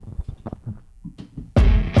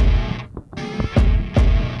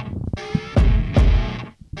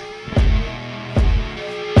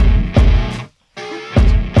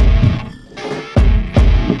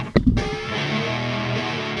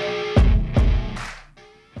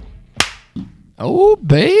Oh,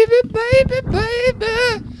 baby.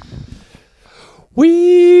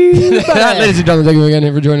 Ladies and gentlemen, thank you again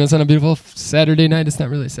here for joining us on a beautiful Saturday night. It's not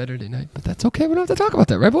really a Saturday night, but that's okay. We don't have to talk about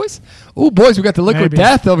that, right, boys? Oh, boys, we got the Liquid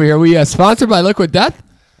Death over here. We sponsored by Liquid Death.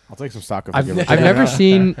 I'll take some stock. I've never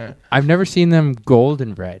seen them gold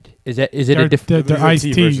and red. Is it a different? They're iced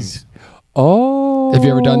teas. Oh, have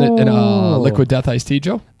you ever done it in a Liquid Death iced tea,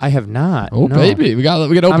 Joe? I have not. Oh, no. baby, we got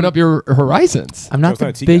to open up your horizons. I'm not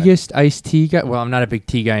the biggest iced tea guy. Well, I'm not a big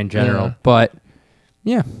tea guy in general, but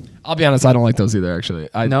yeah. I'll be honest, I don't like those either, actually.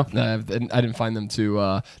 I didn't find them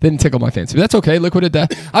to, they didn't tickle my fancy. But that's okay, Liquid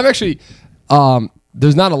Death. I've actually,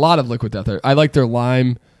 there's not a lot of Liquid Death. I like their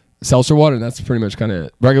lime seltzer water, and that's pretty much kind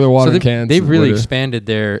of regular water in cans. They've really expanded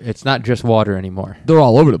it's not just water anymore. They're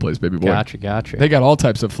all over the place, baby boy. Gotcha. They got all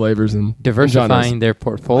types of flavors and diversifying their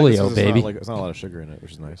portfolio, baby. It's not a lot of sugar in it,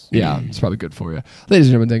 which is nice. Yeah, it's probably good for you. Ladies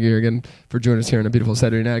and gentlemen, thank you again for joining us here on a beautiful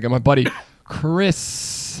Saturday night. I got my buddy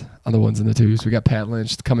Chris on the ones and the twos. We got Pat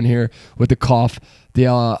Lynch coming here with the cough. The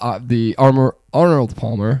Arnold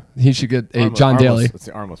Palmer. He should get a John Daly. It's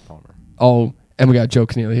the Armless Palmer. Oh, and we got Joe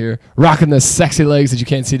Keneally here, rocking the sexy legs that you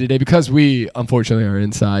can't see today because we, unfortunately, are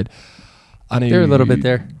inside. They're a little bit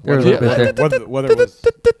there. Weather was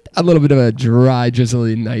a little bit of a dry,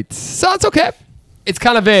 drizzly night. So it's okay. It's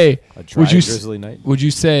kind of a dry, drizzly night. Would you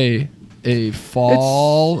say a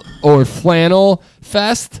fall or flannel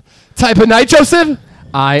fest type of night, Joseph?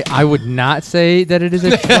 I would not say that it is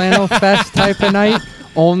a flannel fest type of night.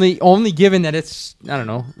 Only given that it's, I don't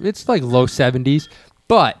know, it's like low 70s,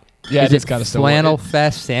 but. Yeah, is it kind of flannel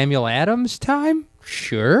fest Samuel Adams time?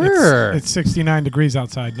 Sure. It's 69 degrees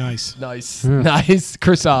outside. Nice. Nice.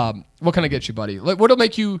 Chris, what can I get you, buddy? What'll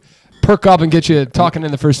make you perk up and get you talking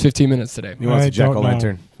in the first 15 minutes today? He wants a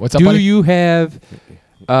jack-o'-lantern. What's up, buddy? Do you have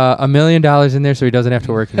 $1 million in there so he doesn't have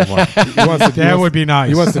to work anymore? That would be nice.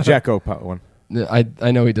 He wants the Jacko one.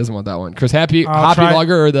 I know he doesn't want that one. Chris, Hoppy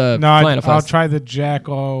Logger or the Flannel Fest? I'll try the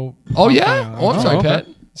Jacko. Oh, yeah? Oh, I'm sorry, Pat.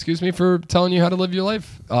 Excuse me for telling you how to live your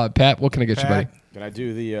life. Pat, what can I get you, buddy? Can I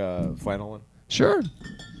do the flannel one? Sure.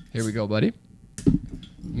 Here we go, buddy.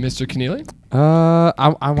 Mr. Keneally?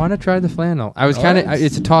 I want to try the flannel. I was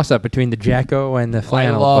it's a toss-up between the Jacko and the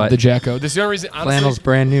flannel. I love the Jacko. This is the only reason, honestly, flannel's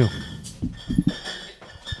brand new.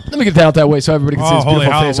 Let me get that out that way so everybody can see his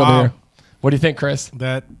beautiful face over here. What do you think, Chris?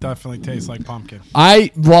 That definitely tastes like pumpkin.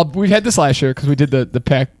 We had this last year because we did the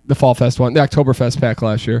pack, the Fall Fest one, the Oktoberfest pack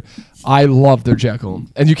last year. I love their Jacko,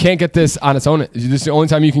 and you can't get this on its own. This is the only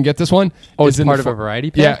time you can get this one. Oh, it's part of a variety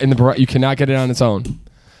pack? Yeah, you cannot get it on its own.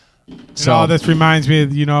 So this reminds me of,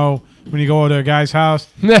 when you go to a guy's house,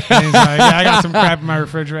 and he's like, I got some crap in my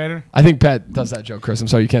refrigerator. I think Pat does that joke, Chris. I'm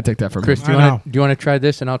sorry, you can't take that from Chris, me. do you want to try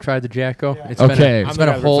this, and I'll try the Jacko? Yeah. It's been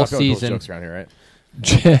a whole season. Jokes around here, right?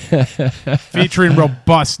 Featuring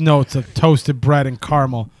robust notes of toasted bread and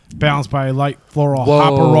caramel, balanced by a light floral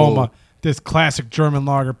hop aroma. This classic German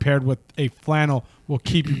lager paired with a flannel will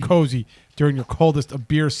keep you cozy during your coldest of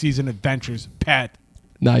beer season adventures. Pat.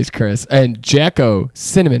 Nice, Chris. And Jacko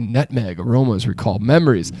cinnamon nutmeg aromas recall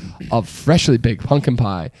memories of freshly baked pumpkin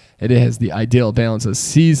pie. It has the ideal balance of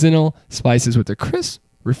seasonal spices with a crisp,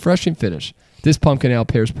 refreshing finish. This pumpkin ale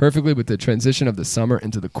pairs perfectly with the transition of the summer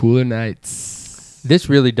into the cooler nights. This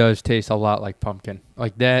really does taste a lot like pumpkin.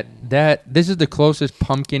 Like that. This is the closest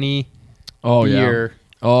pumpkin-y beer. Yeah.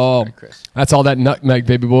 Oh, sorry, Chris. That's all that nutmeg,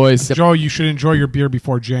 baby boys. Joe, you should enjoy your beer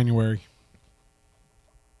before January.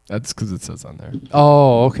 That's because it says on there.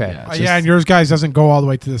 Oh, okay. Yeah, and yours, guys, doesn't go all the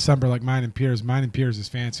way to December like mine and Piers. Mine and Piers is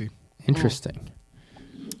fancy. Interesting.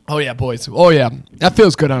 Oh, yeah, boys. Oh, yeah. That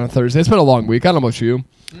feels good on a Thursday. It's been a long week. I don't know about you.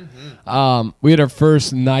 Mm-hmm. We had our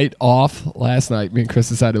first night off last night. Me and Chris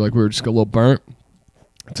decided we were just a little burnt.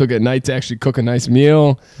 Took a night to actually cook a nice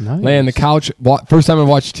meal. Nice. Lay on the couch. First time I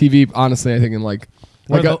watched TV, honestly, I think in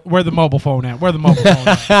where the mobile phone at? Where the mobile phone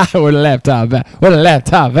at? Where the laptop at? Where the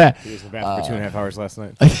laptop at? He was in the bathroom for 2.5 hours last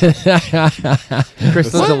night.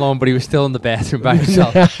 Chris was alone, but he was still in the bathroom by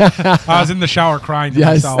himself. I was in the shower crying to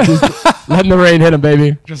myself. Just letting the rain hit him,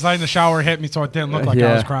 baby. Just letting the shower hit me so it didn't look like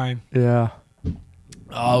I was crying. Yeah.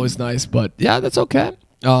 Oh, it was nice, but yeah, that's okay.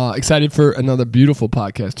 Excited for another beautiful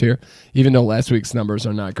podcast here, even though last week's numbers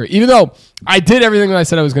are not great. Even though I did everything that I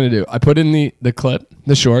said I was going to do. I put in the clip,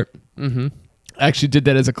 the short. Mm-hmm. I actually did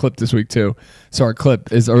that as a clip this week, too. So our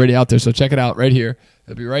clip is already out there. So check it out right here.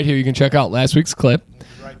 It'll be right here. You can check out last week's clip. It'll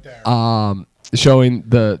be right there. Showing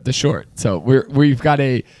the short. So we've got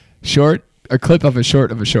a clip of a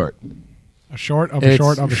short of a short. A short of a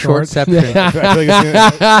short of a short. Shortception.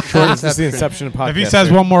 I feel like it's the Inception of podcast. If he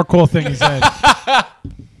says one more cool thing, he says.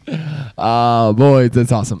 Boy,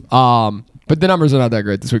 that's awesome. But the numbers are not that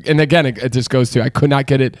great this week. And again, it just goes to I could not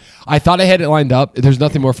get it. I thought I had it lined up. There's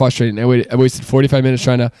nothing more frustrating. I wasted 45 minutes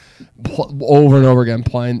trying to over and over again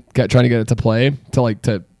trying to get it to play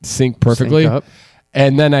to sync perfectly. Sync up.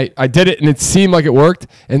 And then I did it, and it seemed like it worked.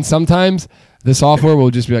 And sometimes the software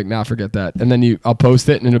will just be like, nah, forget that. And then I'll post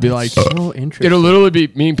it, and it'll be like, So interesting. it'll literally be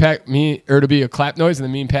me and Pat, or it'll be a clap noise, and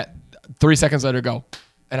then me and Pat 3 seconds later go.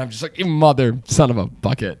 And I'm just like, you mother son of a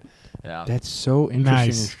bucket. Yeah. That's so interesting Nice.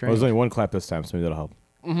 and Well, strange. there's only one clap this time, so maybe that'll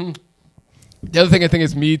help. The other thing I think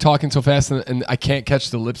is me talking so fast, and I can't catch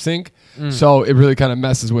the lip sync. So it really kind of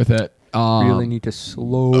messes with it. Really need to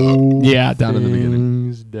slow down in the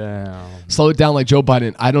beginning. things down. Slow it down like Joe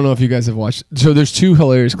Biden. I don't know if you guys have watched. So there's 2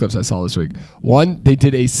 hilarious clips I saw this week. One, they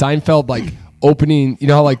did a Seinfeld opening. You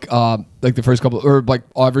know how the first couple, or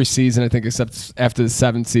every season I think except after the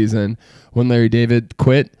 7th season when Larry David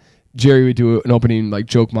quit, Jerry would do an opening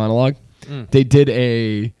joke monologue. They did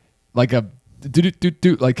a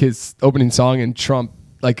his opening song, and Trump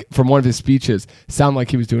from one of his speeches sound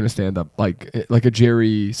like he was doing a stand-up, like a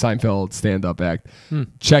Jerry Seinfeld stand-up act.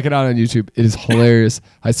 Check it out on YouTube. It is hilarious.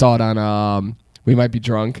 I saw it on We Might Be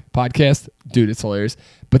Drunk podcast. Dude, it's hilarious.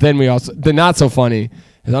 But then the not so funny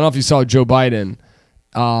is, I don't know if you saw Joe Biden.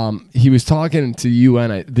 He was talking to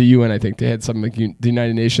the UN, I think. They had something the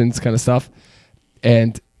United Nations kind of stuff.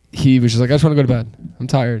 And he was just like, I just want to go to bed. I'm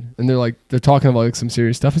tired. And they're talking about some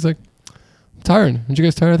serious stuff. He's like, I'm tired. Aren't you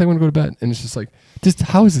guys tired? I think I want to go to bed. And it's just like,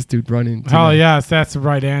 how is this dude running? Oh, yes, that's the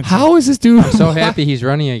right answer. How is this dude? I'm so happy he's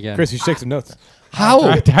running again. Chris, you should take some notes. How?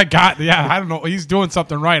 I don't know. He's doing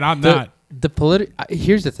something right. I'm not.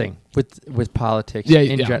 Here's the thing with politics.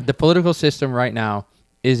 Yeah. The political system right now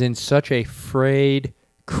is in such a frayed,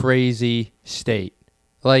 crazy state.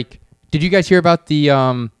 Did you guys hear about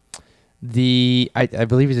I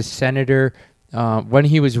believe he's a senator. When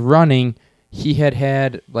he was running, he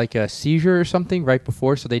had a seizure or something right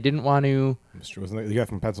before, so they didn't want to. Wasn't that the guy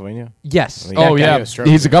from Pennsylvania? Yes. Oh, yeah.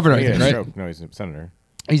 He's a governor, I think, right? Stroke. No, he's a senator.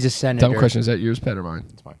 He's a senator. Dumb question. Is that yours, Pat, or mine?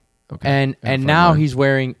 It's fine. Okay. And now he's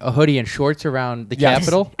wearing a hoodie and shorts around the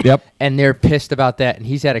Capitol. Yep. And they're pissed about that. And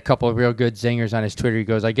he's had a couple of real good zingers on his Twitter. He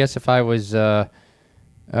goes, I guess if I was, what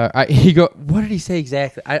did he say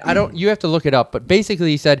exactly? I don't. You have to look it up. But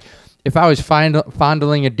basically, he said, if I was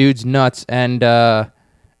fondling a dude's nuts and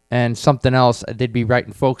something else, they'd be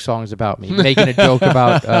writing folk songs about me, making a joke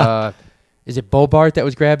about. Is it Bobart that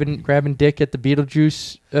was grabbing dick at the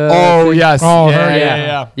Beetlejuice? Thing? Yes. Oh,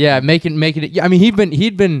 Yeah, making it. Yeah, I mean,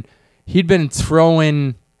 he'd been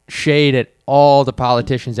throwing shade at all the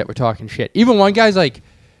politicians that were talking shit. Even one guy's like,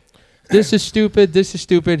 "This is stupid. This is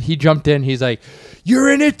stupid." He jumped in. He's like,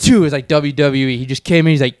 "You're in it too." It's like WWE. He just came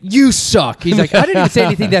in. He's like, "You suck." He's like, "I didn't even say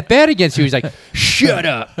anything that bad against you." He's like, "Shut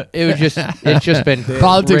up." It's just been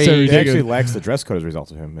Politics are They ridiculous. actually lax the dress code as a result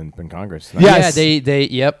of him in Congress. Yes. Yeah,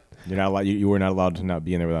 yep. You're not allowed. You were not allowed to not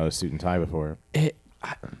be in there without a suit and tie before.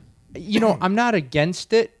 I'm not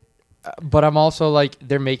against it, but I'm also like,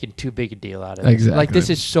 they're making too big a deal out of it. Exactly. Like,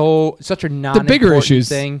 this is such a non-important bigger issues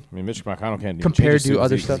thing. I mean, Mitch McConnell can't Compared change his to suit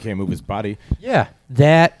other 'cause stuff. He can't move his body. Yeah,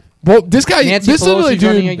 that. Well, this guy, Nancy this literally Pelosi's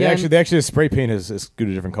running dude, again. They actually spray paint his scoot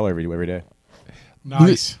a different color every day.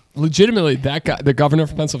 Nice. legitimately, that guy, the governor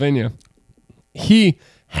from Pennsylvania, he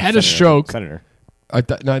had a stroke. Senator. I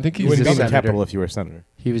think You he's wouldn't a be in the senator. Capitol if you were a senator.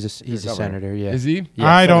 He's a governor. senator, yeah. Is he? Yeah,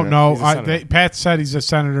 I don't senator. know. He's a senator. Pat said he's a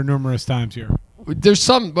senator numerous times here. There's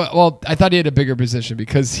some, but I thought he had a bigger position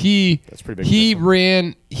because That's pretty big he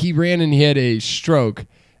position. ran and he had a stroke,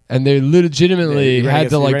 and they legitimately had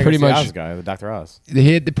to pretty much the guy, the Dr. Oz.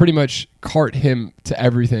 they had to pretty much cart him to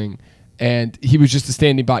everything, and he was just a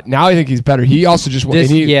standing by. Now I think he's better. He also just went.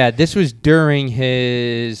 This was during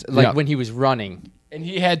his when he was running. And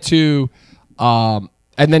he had to, and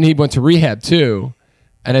then he went to rehab too.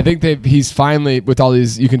 And I think he's finally, with all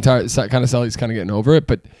these, you can kind of tell he's kind of getting over it.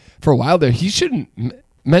 But for a while there, he shouldn't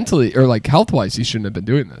mentally or health wise, he shouldn't have been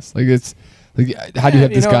doing this. How do you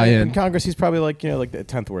have this guy in Congress? He's probably the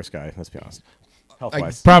 10th worst guy. Let's be honest, health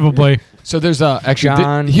wise. Probably. So there's actually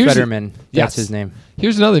John here's Fetterman. That's his name.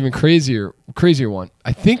 Here's another even crazier one.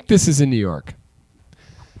 I think this is in New York.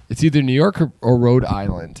 It's either New York or Rhode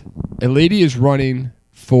Island. A lady is running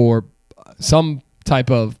for some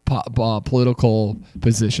type of political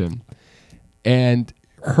position, and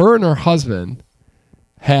her husband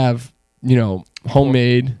have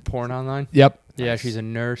homemade Porn online. Yep. Yeah, she's a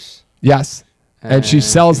nurse. Yes. And she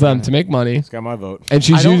sells them to make money. It's got my vote. And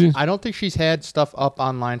she's using. I don't think she's had stuff up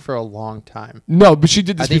online for a long time. No, but she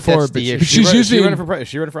did this I think before. that's the issue. She's Is she using. running for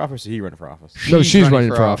office? Or he running for office? No, she's running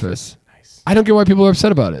for office. Nice. I don't get why people are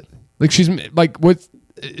upset about it. She's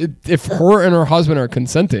if her and her husband are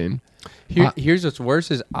consenting, Here's what's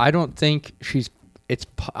worse is I don't think it's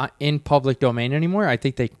in public domain anymore. I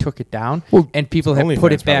think they took it down, and people have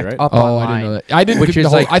put it back up online. I didn't know that. I didn't. Which is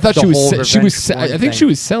I thought she was. I think she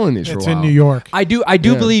was selling these. It's for a while. in New York. I do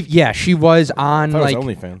believe. Yeah, she was on like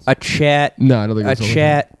a chat. No, I don't think it was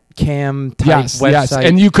chat cam type website. Yes,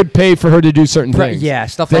 and you could pay for her to do certain things. Yeah,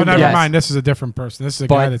 stuff Oh, like that. never mind. This is a different person. This is a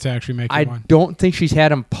guy that's actually making one. I don't think she's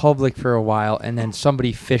had him public for a while, and then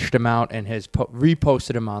somebody fished him out and has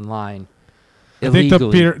reposted him online. I think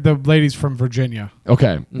the lady's from Virginia.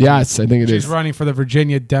 Okay. Yes, I think it is. She's running for the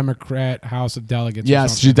Virginia Democrat House of Delegates.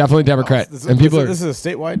 Yes, she's definitely Democrat. This is a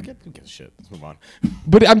statewide. Get shit. Let's move on.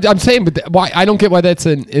 But I'm saying, why? I don't get why that's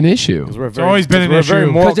an issue. It's always been an issue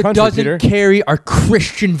because it doesn't carry our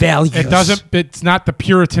Christian values. It doesn't. It's not the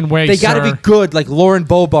Puritan way. They got to be good, like Lauren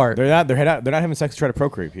Bobart. They're not having sex to try to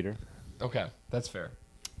procreate, Peter. Okay, that's fair.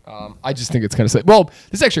 I just think it's kind of well.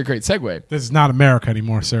 This is actually a great segue. This is not America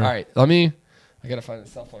anymore, sir. All right, I gotta find the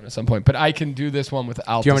cell phone at some point, but I can do this one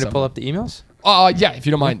without. Do you want me to pull up the emails? Yeah, if you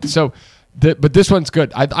don't mind. So, but this one's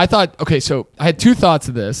good. I thought, okay, so I had two thoughts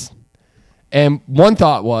of this, and one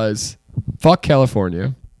thought was, fuck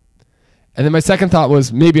California, and then my second thought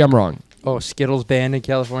was maybe I'm wrong. Oh, Skittles banned in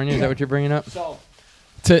California. Is that what you're bringing up? So,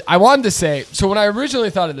 I wanted to say. So when I originally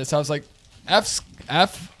thought of this, I was like, F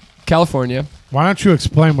California. Why don't you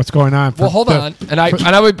explain what's going on? Well, hold on. And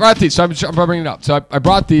I brought these, so I'm bringing it up. So I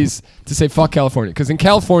brought these to say fuck California. Because in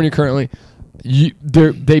California currently,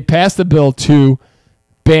 they passed a bill to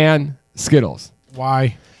ban Skittles.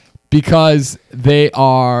 Why? Because they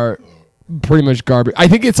are pretty much garbage. I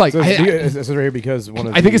think it's like... It's right here because one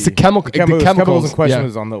of I think it's the chemicals in question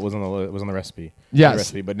was on the recipe. Yes. The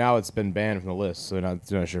recipe, but now it's been banned from the list, so they're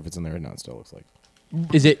not sure if it's in there or not. It still looks like.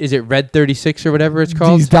 Is it Red 36 or whatever it's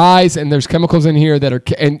called? These dyes, and there's chemicals in here that are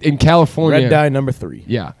in California. Red dye number 3.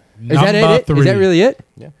 Yeah. Is that it? Is that really it?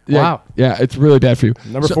 Yeah. Wow. Yeah, it's really bad for you.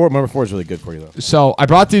 Number 4 is really good for you though. So I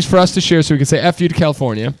brought these for us to share so we can say F you to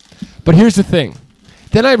California. But here's the thing.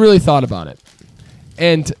 Then I really thought about it.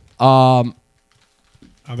 And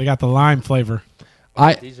they got the lime flavor.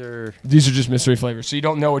 These are just mystery flavors, so you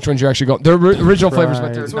don't know which ones you're actually going. They're original flavors,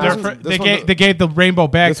 but they gave the rainbow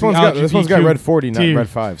bag. This one's got red 40, not red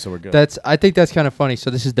 5, so we're good. I think that's kind of funny. So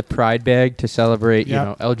this is the Pride bag to celebrate,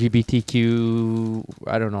 LGBTQ.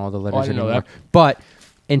 I don't know all the letters anymore. Know that. But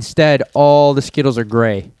instead, all the Skittles are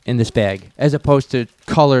gray in this bag, as opposed to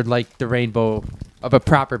colored like the rainbow of a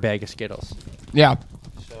proper bag of Skittles. Yeah.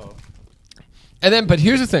 So, and then, but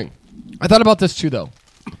here's the thing. I thought about this too, though.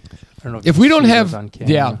 I don't know if we don't have,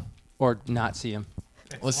 or not see him.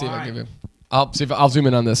 Let's see if I give you. I'll zoom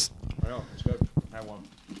in on this. I know, it's good. I won't.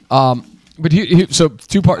 But so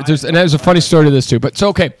two parts. There's a funny story to this too. But so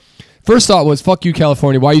okay, first thought was fuck you,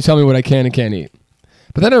 California. Why you tell me what I can and can't eat?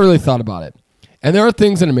 But then I really thought about it, and there are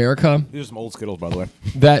things in America. These are some old Skittles, by the way.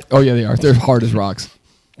 They are. They're hard as rocks.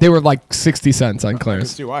 They were like 60 cents on clearance.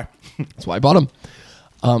 I can see why. That's why I bought them.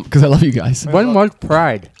 Because I love you guys. When was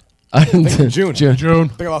Pride? June. June. I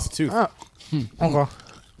think I lost a tooth. Okay. I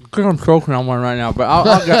think I'm choking on one right now, but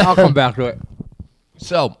I'll come back to it.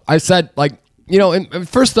 So I said, and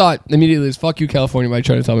first thought immediately is fuck you, California, why are you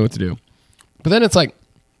trying to tell me what to do? But then it's like,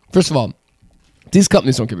 first of all, these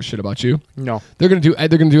companies don't give a shit about you. No, they're gonna do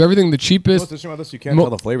everything the cheapest. What's interesting about this? You can't tell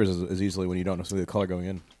the flavors as easily when you don't know the color going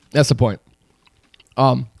in. That's the point.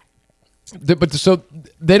 So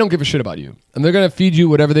they don't give a shit about you, and they're gonna feed you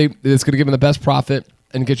whatever it's gonna give them the best profit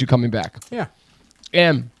and get you coming back. Yeah,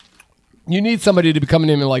 and you need somebody to be coming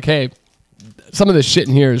in and like, hey, some of this shit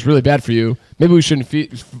in here is really bad for you. Maybe we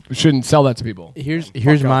shouldn't sell that to people. Here's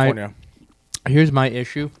my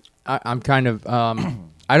issue. I'm kind of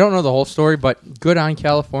I don't know the whole story, but good on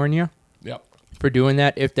California. Yep. For doing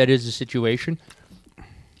that if that is the situation.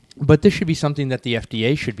 But this should be something that the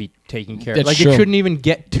FDA should be taking care of. Like true. It shouldn't even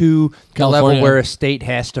get to the level where a state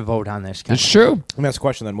has to vote on this. It's true. Let me ask a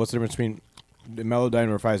question then. What's the difference between Melodyne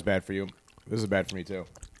and Refy is bad for you? This is bad for me too.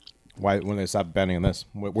 Why when they stop banning on this?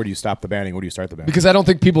 Where do you stop the banning? Where do you start the banning? Because I don't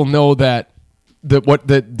think people know that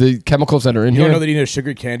the chemicals that are in you here. You don't know that eating a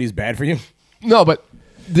sugar candy is bad for you? No, but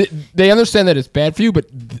they understand that it's bad for you, but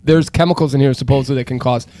there's chemicals in here supposedly that can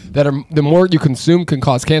cause that are the more you consume can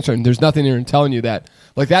cause cancer, and there's nothing here in telling you that.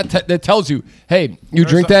 Like that tells you, hey, you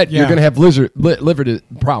drink that, you're gonna have liver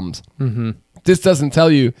problems. Mm-hmm. This doesn't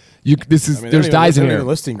tell you there's dyes in here.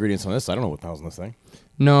 List the ingredients on this. I don't know what the hell's in this thing.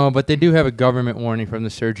 No, but they do have a government warning from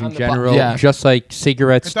the Surgeon General, yeah. just like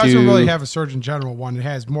cigarettes do. It doesn't really have a Surgeon General one. It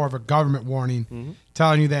has more of a government warning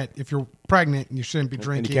telling you that if you're pregnant, you shouldn't be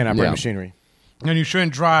drinking. And you can't operate machinery. And you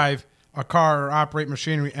shouldn't drive a car or operate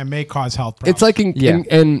machinery and may cause health problems. It's like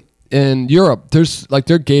in Europe, there's like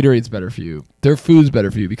their Gatorade's better for you. Their food's better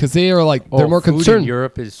for you because they are like they're more food concerned. In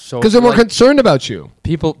Europe is so because they're more concerned about you.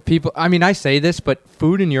 People. I mean, I say this, but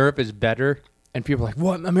food in Europe is better, and people are like,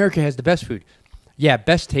 "What? America has the best food." Yeah,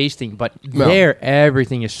 best tasting, but there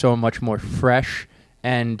everything is so much more fresh,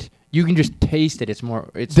 and you can just taste it. It's more.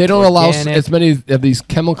 They don't organic. allow as many of these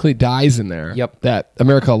chemically dyes in there. Yep. That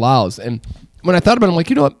America allows. And when I thought about it, I'm like,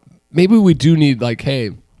 you know what? Maybe we do need like,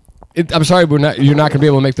 hey, I'm sorry, you're not going to be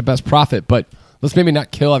able to make the best profit, but let's maybe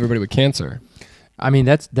not kill everybody with cancer. I mean,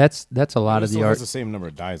 that's a lot of the art. It art. has the same number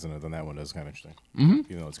of dyes in it, then that one is kind of interesting.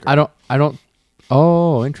 Mm-hmm. You know, it's great. I don't.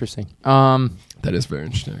 Oh, interesting. That is very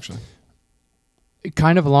interesting, actually.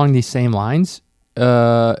 Kind of along these same lines.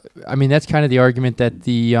 I mean, that's kind of the argument that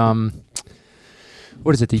the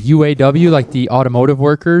what is it? The UAW, like the automotive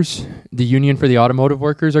workers, the union for the automotive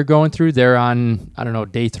workers, are going through. They're on, I don't know,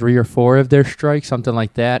 day 3 or 4 of their strike, something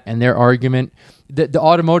like that. And their argument, the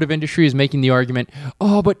automotive industry is making the argument,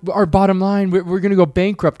 oh, but our bottom line, we're going to go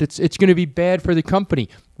bankrupt. It's going to be bad for the company,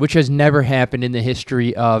 which has never happened in the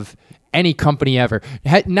history of any company ever.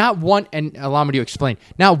 Not one, and allow me to explain,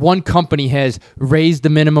 not one company has raised the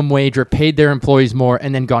minimum wage or paid their employees more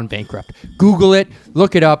and then gone bankrupt. Google it,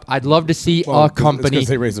 look it up. I'd love to see a company. Because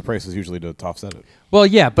they raise the prices usually to offset it. Well,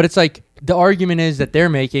 yeah, but it's like the argument is that they're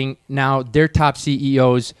making now their top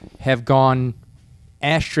CEOs have gone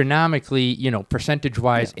astronomically,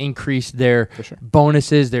 percentage-wise, increased their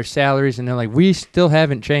bonuses, their salaries, and they're like, we still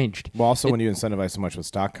haven't changed. Well, also when you incentivize so much with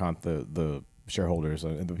stock comp, the shareholders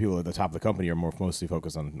and the people at the top of the company are mostly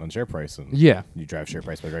focused on share price, and you drive share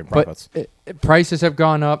price by driving profits. But prices have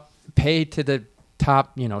gone up, paid to the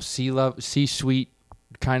top, C-suite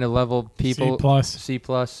kind of level people, C++,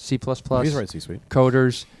 C++, He's right, C-suite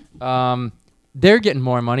coders. They're getting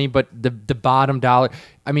more money, but the bottom dollar.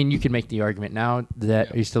 I mean, you can make the argument now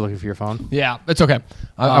that are you still looking for your phone? Yeah, it's okay.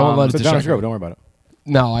 I won't let it distract you. Don't worry about it.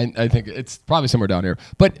 No, I think it's probably somewhere down here.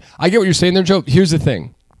 But I get what you're saying there, Joe. Here's the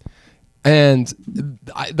thing. And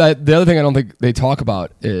the other thing I don't think they talk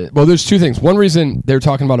about is, well, there's 2 things. One reason they're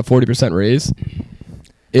talking about a 40% raise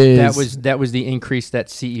is that was the increase that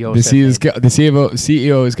CEO the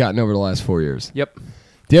CEO has gotten over the last 4 years. Yep.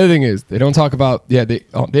 The other thing is they don't talk about they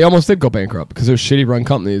almost did go bankrupt because they're shitty run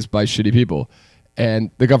companies by shitty people,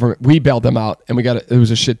 and the government we bailed them out and it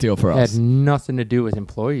was a shit deal for us. It had nothing to do with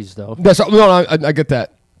employees though. I get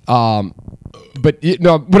that. But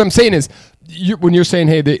what I'm saying is, when you're saying,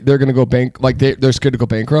 hey, they're going to go they're scared to go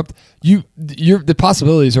bankrupt, the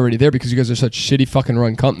possibility is already there because you guys are such shitty fucking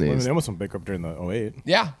run companies. Well, they almost went bankrupt during the 2008.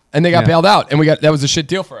 Yeah, and they got bailed out, and that was a shit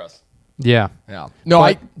deal for us. Yeah.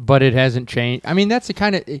 No, but it hasn't changed. I mean, that's the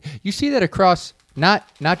kind of you see that across not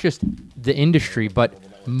just the industry, but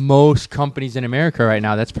most companies in America right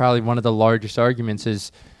now. That's probably one of the largest arguments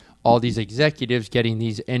is all these executives getting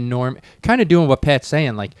these enormous, kind of doing what Pat's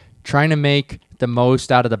saying, like trying to make the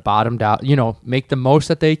most out of the bottom dollar, make the most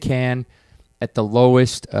that they can at the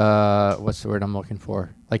lowest, what's the word I'm looking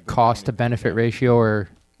for? Like cost to benefit ratio or.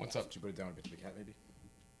 What's up? Did you put it down a bit to the cat maybe?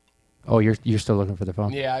 Oh, you're still looking for the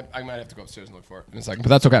phone? Yeah, I might have to go upstairs and look for it in a second, but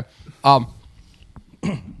that's okay. And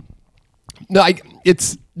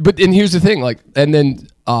here's the thing,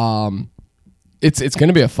 it's going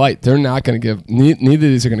to be a fight. They're not going to give. Neither of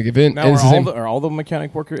these are going to give in. Now, are all the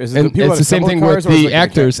mechanic workers? Is it and it's the same thing with the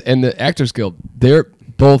actors and the Actors Guild. They're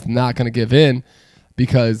both not going to give in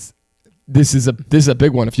because this is a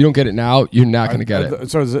big one. If you don't get it now, you're not going to get it.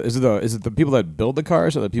 So is it the people that build the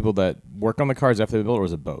cars or the people that work on the cars after they build, or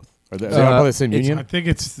is it both? Are they all the same union? I think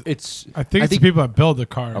it's the people that build the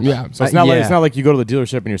car. Okay. Yeah. So it's not like you go to the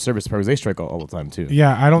dealership and your service department, they strike all the time too.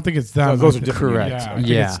 Yeah, I don't think it's that. So those are different. Correct. I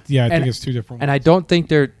think it's 2 different ones. And I don't think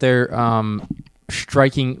they're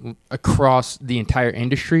striking across the entire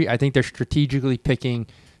industry. I think they're strategically picking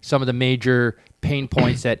some of the major pain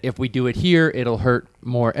points that if we do it here, it'll hurt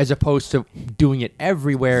more, as opposed to doing it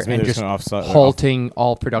everywhere and just halting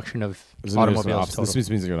all production of automobiles. This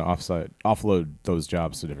means they're going to offload those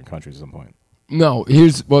jobs to different countries at some point. No,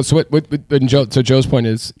 so Joe's point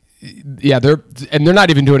is, they're not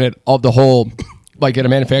even doing it all the whole, like at a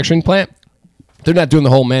manufacturing plant. They're not doing the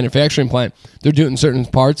whole manufacturing plant. They're doing certain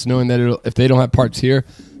parts, knowing that if they don't have parts here,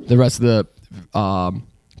 the rest of the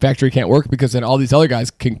factory can't work because then all these other guys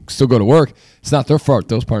can still go to work. It's not their fault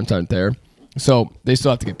those parts aren't there. So they still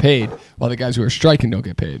have to get paid while the guys who are striking don't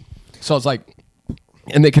get paid. So it's like,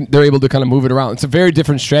 and they're able to kind of move it around. It's a very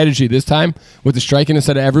different strategy this time with the striking.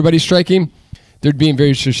 Instead of everybody striking, they're being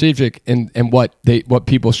very strategic in what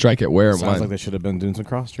people strike at where and when. Sounds like they should have been doing some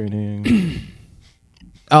cross training.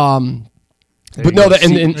 But no,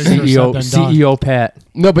 CEO Pat.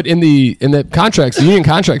 No, but in the contracts, the union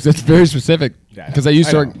contracts, that's very specific. Because I used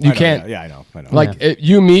to work. You can't. Yeah, I know. Like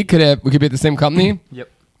you and me we could be at the same company. Yep.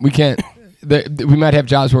 We can't. We might have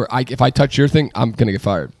jobs where if I touch your thing, I'm gonna get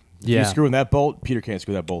fired. If you're screwing that bolt, Peter can't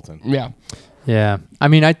screw that bolt in. Yeah. Yeah. I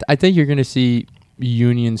mean, I think you're gonna see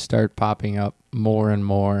unions start popping up more and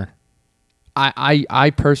more.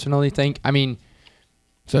 I personally think. I mean,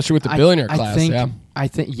 especially with the billionaire class. I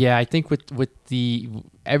think with the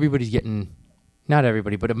everybody's getting, not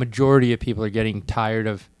everybody, but a majority of people are getting tired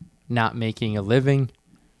of not making a living,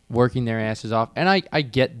 working their asses off. And I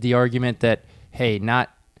get the argument that, hey, not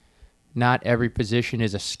every position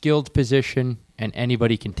is a skilled position and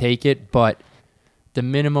anybody can take it, but the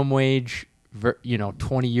minimum wage,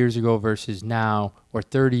 20 years ago versus now, or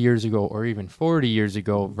 30 years ago, or even 40 years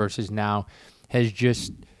ago versus now,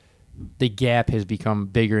 the gap has become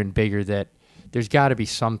bigger and bigger, that there's got to be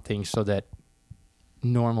something so that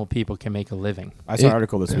normal people can make a living. I saw an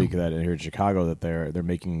article this week that here in Chicago that they're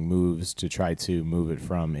making moves to try to move it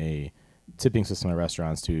from a tipping system at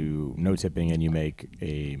restaurants to no tipping, and you make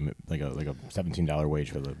a $17 wage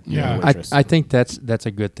for the waitress. I think that's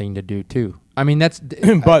a good thing to do too. I mean, that's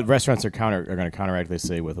but restaurants are going to counteract, they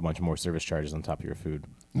say, with a bunch more service charges on top of your food.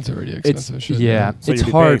 It's already expensive. So it's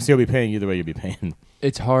hard. So you'll be paying either way. You'll be paying.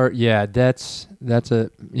 It's hard. Yeah, it's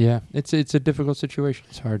a difficult situation.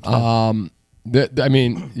 It's hard. I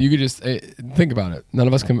mean, you could just think about it. None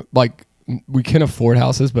of us can we can afford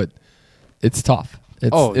houses, but it's tough.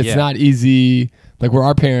 It's not easy. Like where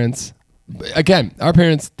our parents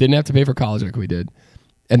didn't have to pay for college like we did,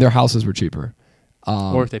 and their houses were cheaper.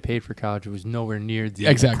 Or if they paid for college, it was nowhere near the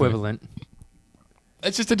equivalent.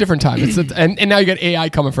 It's just a different time. And now you got AI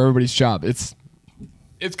coming for everybody's job. It's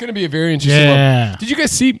going to be a very interesting one. Did you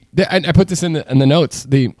guys see? I put this in the notes.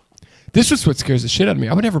 This was what scares the shit out of me.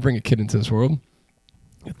 I would never bring a kid into this world.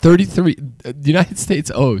 The United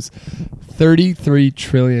States owes $33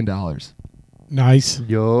 trillion. Nice.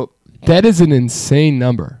 Yup. That is an insane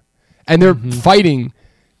number. And they're fighting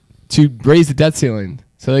to raise the debt ceiling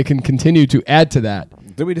so they can continue to add to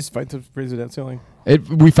that. Did we just fight to raise the debt ceiling?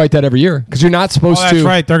 We fight that every year because you're not supposed to. That's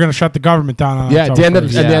right. They're going to shut the government down on at the end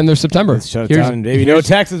of September. Let's shut it down, baby. No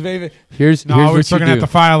taxes, baby. We're still going to have to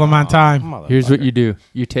file them on time. Here's what you do.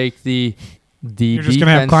 You take the You're just going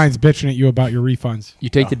to have clients bitching at you about your refunds. You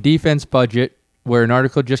take the defense budget, where an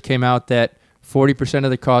article just came out that 40%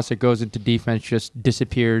 of the cost that goes into defense just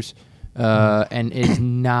disappears and is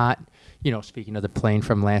not, speaking of the plane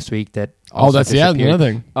from last week that also disappeared.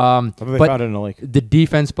 Another thing. They found it in a lake. The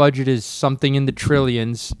defense budget is something in the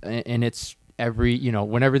trillions, and it's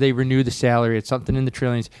whenever they renew the salary, it's something in the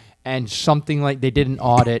trillions, and something like they did an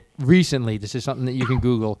audit recently. This is something that you can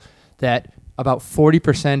Google, that about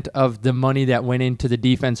 40% of the money that went into the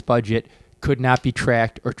defense budget could not be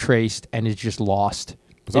tracked or traced and is just lost.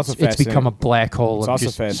 It's become a black hole of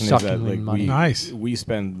just sucking in money. We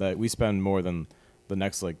spend more than the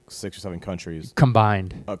next 6 or 7 countries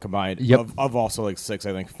combined. Yep. Of also 6,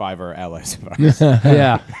 I think 5 are allies of ours.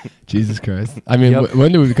 Yeah. Jesus Christ. I mean,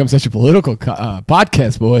 when do we become such a political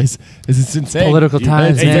podcast, boys? This is insane. Political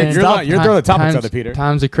times, man. You're throwing the topics out there, Peter.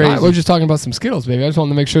 Times are crazy. We're just talking about some Skittles, baby. I just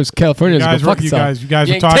wanted to make sure California doesn't go fuck itself. You guys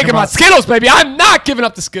are talking about Skittles, baby. I'm not giving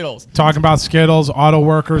up the Skittles. Talking about Skittles, auto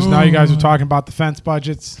workers. Now you guys are talking about defense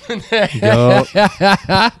budgets.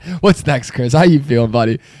 What's next, Chris? How you feeling,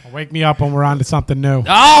 buddy? Wake me up when we're on to something new.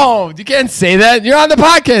 Oh, you can't say that. You're on the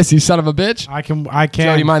podcast, you son of a bitch. I can.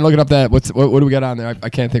 Joe, do you mind looking up that? What do we got on there? I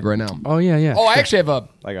can't think right now. Oh, yeah. Oh, I actually have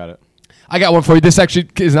I got it. I got one for you. This actually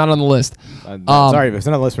is not on the list. Sorry, if it's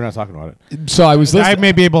not on the list, we're not talking about it. So I was listening. I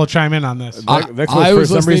may be able to chime in on this. For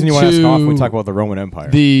some reason you want to ask off, we talk about the Roman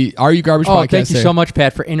Empire. The Are You Garbage podcast. Thank you so much,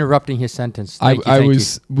 Pat, for interrupting his sentence. I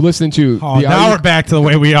was listening to now we're back to the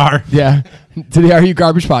way we are. Yeah. To the Are You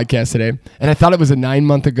Garbage podcast today. And I thought it was a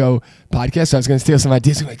 9-month ago podcast, so I was going to steal some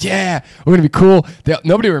ideas. I'm like, yeah, we're going to be cool.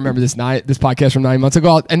 Nobody remembered this podcast from 9 months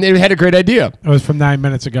ago, and they had a great idea. It was from 9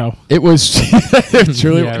 minutes ago. It was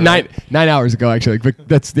truly 9 hours ago, actually. But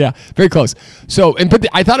that's, very close. So,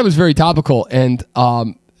 I thought it was very topical, and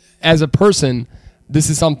as a person, this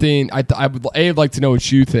is something I would like to know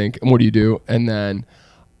what you think and what do you do, and then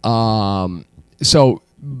so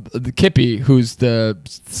the Kippy, who's the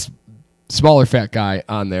smaller fat guy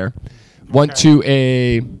on there, went to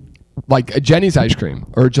a Jenny's ice cream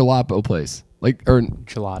or a gelato place, or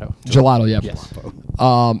gelato, yeah. Yes.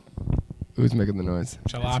 Who's making the noise?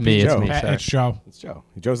 Jalopy. It's me. It's Joe. It's Joe.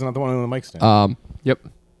 Joe's not the one on the mic stand. Yep.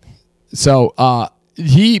 So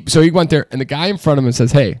he went there, and the guy in front of him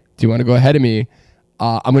says, "Hey, do you want to go ahead of me?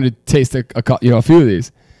 I'm going to taste a few of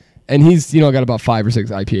these." And he's got about 5 or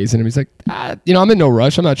 6 IPAs in him. He's like, I'm in no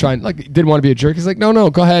rush. I'm not trying. Didn't want to be a jerk. He's like, no,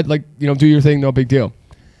 go ahead. Do your thing. No big deal.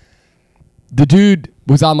 the dude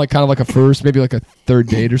was on like kind of like a first, maybe like a third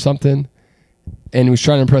date or something, and he was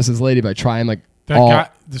trying to impress his lady by trying like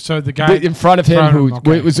the guy in front of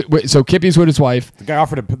him so Kippy's with his wife. The guy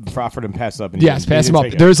offered him pass up. And yes, pass him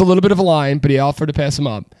up. There's a little bit of a line, but he offered to pass him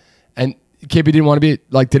up, and Kippy didn't want to be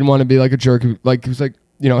like a jerk. Like he was like,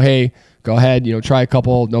 hey, go ahead, try a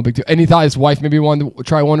couple, no big deal. And he thought his wife maybe wanted to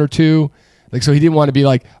try one or two, like so he didn't want to be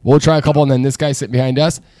like, we'll try a couple, and then this guy sitting behind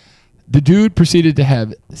us. The dude proceeded to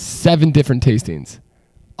have 7 different tastings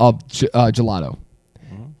of gelato,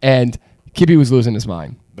 and Kippy was losing his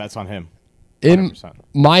mind. That's on him. 100%.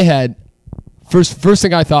 In my head, first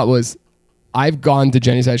thing I thought was, I've gone to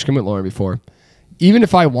Jenny's Ice Cream with Lauren before. Even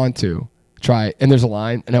if I want to try, and there's a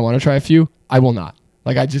line, and I want to try a few, I will not.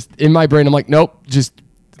 Like I just in my brain, I'm like, nope, just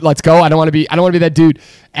let's go. I don't want to be that dude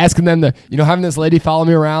asking them to, having this lady follow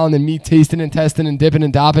me around and me tasting and testing and dipping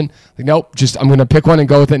and dopping. Like nope, just I'm gonna pick one and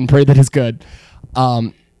go with it and pray that it's good.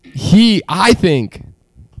 I think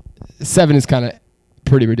 7 is kind of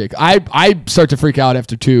pretty ridiculous. I start to freak out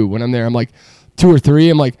after 2 when I'm there. I'm like 2 or 3.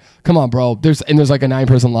 I'm like, come on, bro. There's like a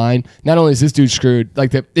 9-person line. Not only is this dude screwed,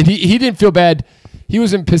 like he didn't feel bad. He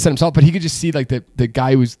wasn't pissed at himself, but he could just see like the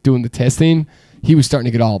guy who was doing the testing. He was starting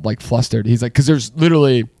to get all like flustered. He's like, because there's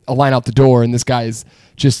literally a line out the door, and this guy is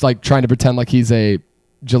just like trying to pretend like he's a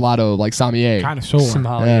gelato like sommelier. Kind of sore.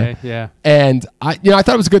 Sommelier, yeah. And I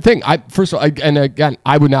thought it was a good thing. I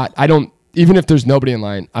would not. I don't. Even if there's nobody in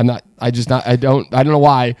line, I'm not. I don't know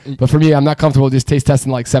why, but for me, I'm not comfortable just taste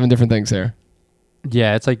testing like 7 different things there.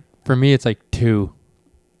 Yeah, it's like for me, it's like 2.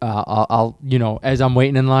 I'll as I'm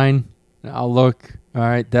waiting in line, I'll look. All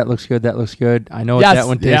right, that looks good. That looks good. I know what that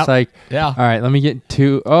one tastes like. Yeah. All right, let me get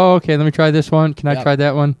 2. Oh, okay. Let me try this one. Can I try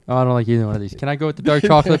that one? Oh, I don't like either one of these. Can I go with the dark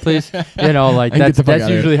chocolate, please? Like that's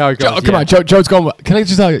usually how it goes. Come on, Joe's going. Can I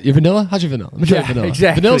just tell you, your vanilla? How's your vanilla? Let me try your vanilla.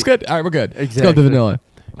 Exactly. Vanilla's good. All right, we're good. Exactly. Let's go with the vanilla.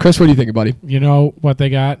 Chris, what do you think, buddy? You know what they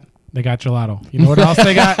got? They got gelato. You know what else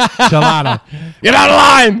they got? Gelato. Get out of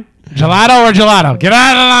line. Gelato or gelato? Get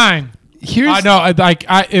out of the line. Here's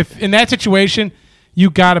if in that situation, you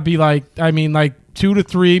got to be like 2 to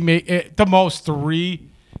 3, at the most 3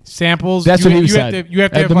 samples. That's what he said. You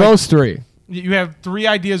have to have the most 3. You have 3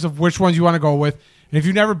 ideas of which ones you want to go with, and if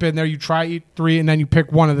you've never been there, you try eat 3, and then you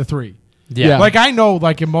pick one of the 3. Yeah. Like I know,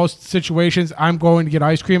 like in most situations, I'm going to get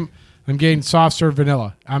ice cream. I'm getting soft serve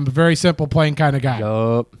vanilla. I'm a very simple, plain kind of guy.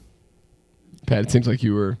 Yup. Pat, it seems like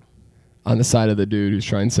you were on the side of the dude who's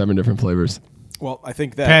trying 7 different flavors. Well, I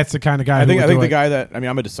think that Pat's the kind of guy. I think the guy that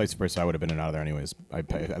I'm a decisive person. So I would have been in and out of there anyways. I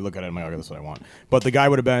look at it and I'm like, this is what I want. But the guy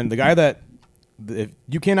would have been the guy that if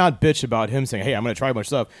you cannot bitch about him saying, hey, I'm going to try a bunch of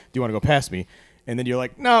stuff. Do you want to go past me? And then you're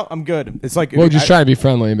like, no, I'm good. It's like, just try to be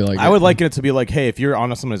friendly and be like, I would liken it to be like, hey, if you're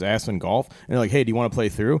on someone's ass in golf and they're like, hey, do you want to play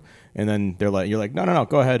through? And then you're like, no,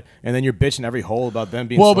 go ahead. And then you're bitching every hole about them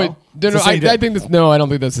being slow. But I think I don't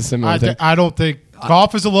think that's a similar thing. I don't think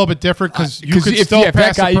golf is a little bit different because you could still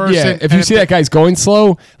pass a person. Yeah, if you see that guy's going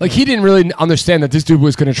slow, like he didn't really understand that this dude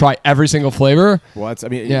was going to try every single flavor. Well,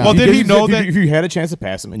 Well, did he know that if you had a chance to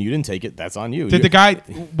pass him and you didn't take it, that's on you. Did the guy?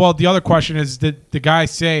 Well, the other question is, did the guy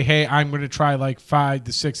say, "Hey, I'm going to try like 5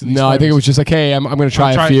 to 6 of these"? No, flavors? I think it was just like, "Hey, I'm going to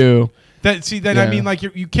try a few." I mean, like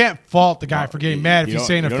you can't fault the guy for getting mad if he's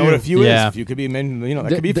saying a few. You know what a few is? A few could be, that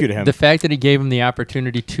could be a few to him. The fact that he gave him the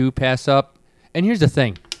opportunity to pass up, and here's the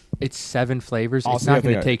thing. It's 7 flavors. It's not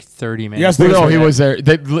going to take 30 minutes. Yes, no, he was there.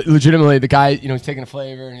 Legitimately, the guy, he's taking a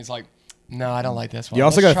flavor and he's like, "No, I don't like this one." You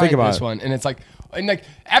also got to think about this one, and it's like,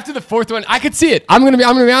 after the 4th one, I could see it. I'm gonna be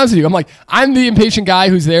honest with you. I'm like, I'm the impatient guy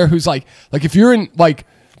who's there, who's like if you're in but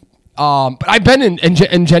I've been in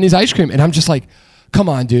Jenny's Ice Cream, and I'm just like, come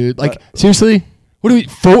on, dude, seriously. What do we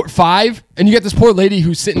 4, 5? And you got this poor lady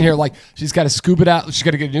who's sitting here like she's got to scoop it out. She's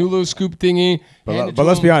got to get a new little scoop thingy. But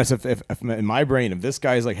let's be honest. If in my brain, if this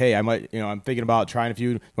guy's like, hey, I might, I'm thinking about trying a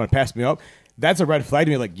few. You want to pass me up? That's a red flag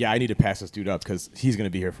to me. Like, yeah, I need to pass this dude up because he's going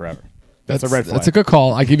to be here forever. That's a red flag. That's a good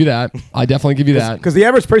call. I give you that. I definitely give you that. Because the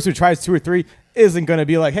average person who tries 2 or 3 isn't going to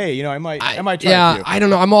be like, hey, I might try a few. I don't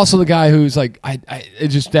know. I'm also the guy who's like,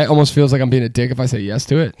 that almost feels like I'm being a dick if I say yes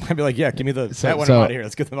to it. I'd be like, yeah, give me that one out of here.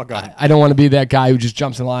 Let's get the fuck on. I don't want to be that guy who just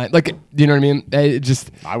jumps in line. Like, you know what I mean? It's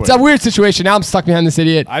a weird situation. Now I'm stuck behind this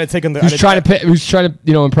idiot. I'd have taken who's trying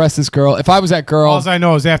to impress this girl. If I was that girl, all I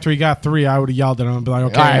know is after he got 3, I would have yelled at him and be like,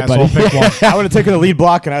 okay, right, asshole, pick one. I would have taken the lead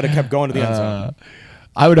block and I'd have kept going to the end zone.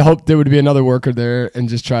 I would have hoped there would be another worker there and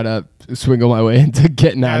just try to swingle my way into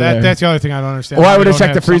getting out of there. That's the other thing I don't understand. Or I would have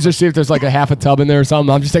checked the freezer, see if there's like a half a tub in there or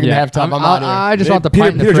something. I'm just taking the half tub. I'm out of here. I just want the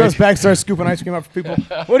pint in the Peter fridge. Jones back starts scooping ice cream out for people.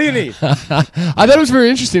 What do you need? I thought it was very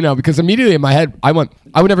interesting though, because immediately in my head I would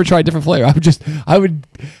never try a different flavor. I would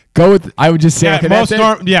just say Yeah,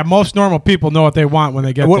 okay, most normal people know what they want when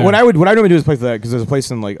they get there. What I normally do is place that, because there's a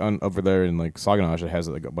place in over there in like Saginaw that has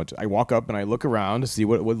like a bunch. I walk up and I look around to see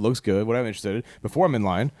what looks good, what I'm interested in before I'm in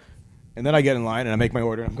line. And then I get in line and I make my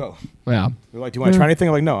order and go. Yeah. They're like, do you want to try anything?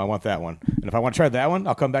 I'm like, no, I want that one. And if I want to try that one,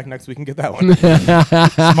 I'll come back next week and get that one.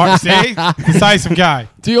 Smart, see? Decisive guy.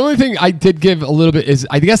 The only thing I did give a little bit is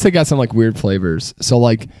I guess they got some like weird flavors. So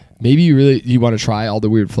like maybe you want to try all the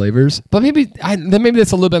weird flavors, but maybe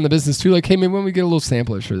that's a little bit in the business too. Like, hey, maybe when we get a little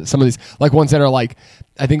samplers for some of these, like ones that are like,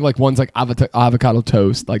 I think like one's like avocado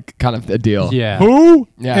toast, like kind of a deal. Yeah. Who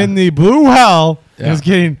Yeah. in the blue hell Yeah. is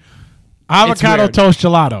getting avocado weird. toast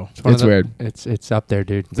gelato? It's weird. It's up there,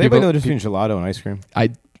 dude. Does anybody know the difference between gelato and ice cream?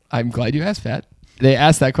 I'm glad you asked, Pat. They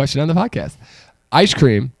asked that question on the podcast. Ice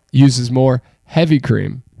cream uses more heavy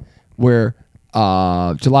cream, where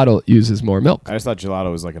gelato uses more milk. I just thought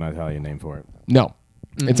gelato was like an Italian name for it. No,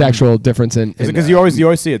 it's actual difference in Because you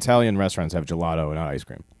always see Italian restaurants have gelato and not ice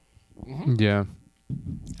cream. Yeah.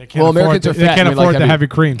 They can't Americans are They fat. can't and we afford like the heavy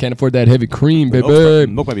cream. Can't afford that heavy cream, Milk baby.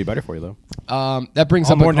 might be better for you though. That brings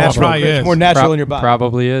Oh, up more a natural. Probably is. More natural in your body.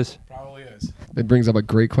 Probably is. Probably is. It brings up a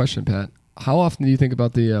great question, Pat. How often do you think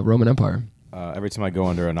about the Roman Empire? Every time I go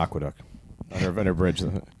under an aqueduct, under a bridge,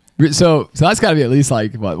 So that's got to be at least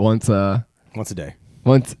like what once once a day.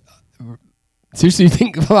 Seriously, you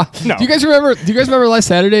think? No. Do you guys remember last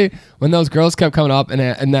Saturday when those girls kept coming up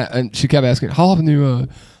and she kept asking, how often do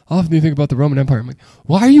you think about the Roman Empire? I'm like,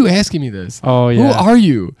 why are you asking me this? Oh, yeah. Who are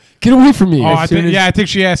you? Get away from me! Oh, I think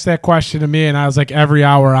she asked that question to me, and I was like, every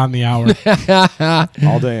hour on the hour.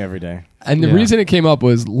 All day, every day. And the Yeah. reason it came up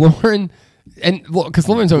was Lauren, and because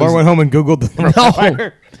Lauren's always Lauren went home and Googled the Roman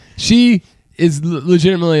Empire. she is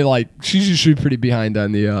legitimately like she's usually pretty behind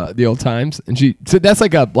on the old times, and so that's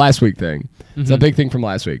like a last week thing. It's a big thing from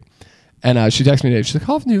last week. And she texted me today. She's like,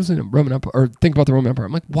 "How often do you listen to Roman Empire or think about the Roman Empire?"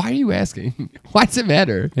 I'm like, "Why are you asking? Why does it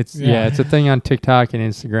matter?" It's Yeah. it's a thing on TikTok and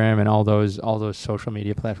Instagram and all those social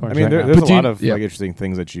media platforms. I mean, right now. there's But a lot of like interesting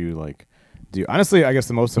things that you like do. Honestly, I guess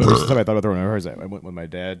the most recent time I thought about the Roman Empire is that I went with my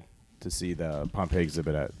dad to see the Pompeii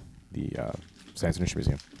exhibit at the Science and History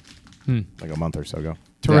Museum like a month or so ago.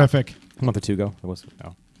 Terrific. A month or two ago. It was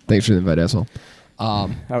no. Thanks for the invite, asshole.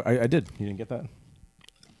 I did. You didn't get that?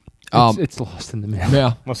 It's lost in the mail.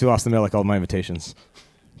 Yeah. Mostly lost in the mail like all my invitations.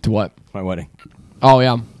 To what? My wedding. Oh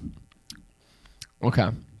yeah. Okay.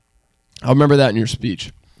 I'll remember that in your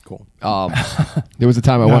speech. Cool. There was a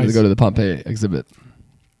time I wanted to Nice. go to the Pompeii exhibit.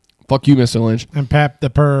 Fuck you, Mr. Lynch. And Pap the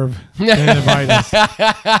perv didn't invite us.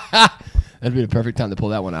 That'd be the perfect time to pull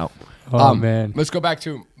that one out. Oh, man. Let's go back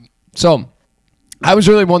to. So, I was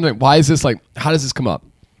really wondering, why is this like? How does this come up?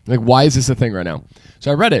 Like, why is this a thing right now?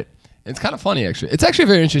 So I read it. It's kind of funny, actually. It's actually a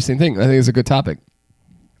very interesting thing. I think it's a good topic.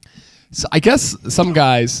 So I guess some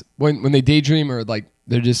guys, when they daydream or like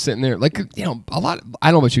they're just sitting there, like, you know, a lot. I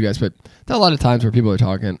don't know about you guys, but there are a lot of times where people are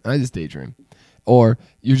talking. I just daydream, or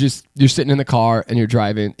you're sitting in the car and you're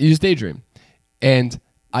driving. You just daydream, and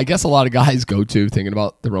I guess a lot of guys go to thinking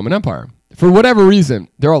about the Roman Empire for whatever reason.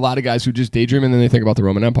 There are a lot of guys who just daydream and then they think about the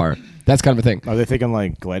Roman Empire. That's kind of a thing. Are they thinking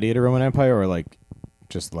like gladiator Roman Empire or like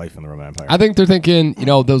just life in the Roman Empire? I think they're thinking, you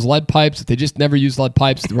know, those lead pipes. If they just never used lead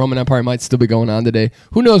pipes, the Roman Empire might still be going on today.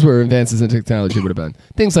 Who knows where advances in technology would have been?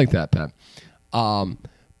 Things like that, Pat.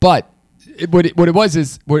 But what it was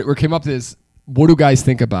is what came up is, what do guys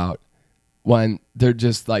think about when they're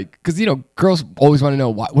just like, because, you know, girls always want to know,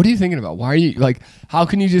 what are you thinking about? Why are you like, how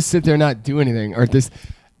can you just sit there and not do anything or this?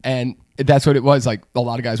 And that's what it was. Like, a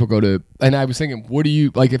lot of guys will go to, and I was thinking, what do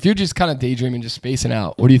you, like, if you're just kind of daydreaming, just spacing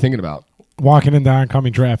out, what are you thinking about? Walking into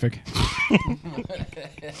oncoming traffic. We're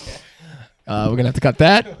going to have to cut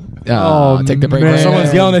that. Take the break. man.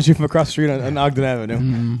 Someone's yelling at you from across the street on Ogden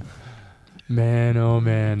Avenue. Man, oh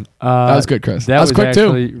man, That was good, Chris. That was quick too.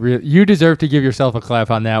 actually you deserve to give yourself a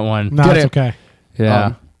clap on that one. No, Did it's it. okay.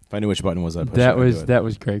 Yeah, If I knew which button was that, that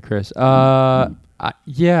was great, Chris. I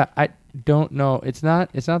don't know. It's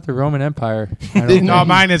not the Roman Empire. I don't No,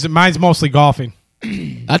 think. mine's mostly golfing.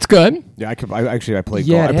 That's good. Yeah, I play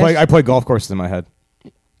Yeah, golf. it I play golf courses in my head.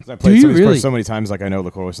 'Cause I Do played you some of these really? courses so many times, like I know the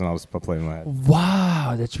course, and I'll just play in my head.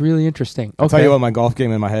 Wow, that's really interesting. I'll Okay. tell you what, my golf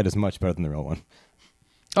game in my head is much better than the real one.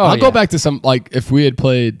 Oh, I'll yeah. go back to some, like, if we had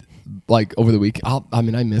played, like, over the week. I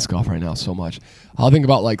miss golf right now so much. I'll think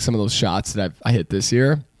about, like, some of those shots that I hit this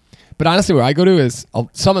year. But honestly, where I go to is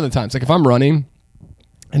some of the times, like, if I'm running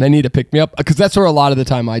and I need to pick me up because that's where a lot of the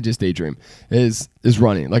time I just daydream is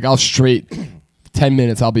running. Like I'll straight 10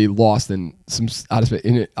 minutes, I'll be lost in some out of space.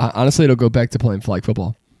 And honestly, it'll go back to playing flag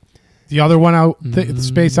football. The other one I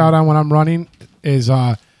space out on when I'm running is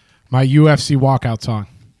my UFC walkout song.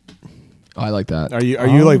 I like that. Are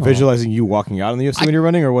you like visualizing you walking out in the UFC when you're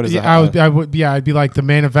running, or what is that? I'd be like the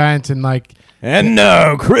main event and like. And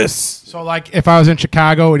no, Chris. So like if I was in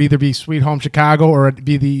Chicago, it'd either be Sweet Home Chicago or it'd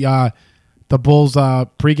be the Bulls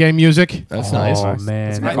pregame music. That's nice. Oh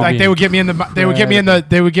man! Like they would get me in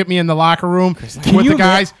the locker room with the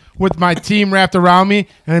guys with my team wrapped around me,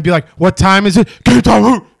 and it'd be like, "What time is it?"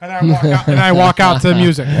 And I walk out to the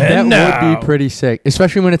music. That would be pretty sick,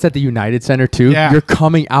 especially when it's at the United Center too. Yeah. You're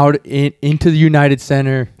coming out into the United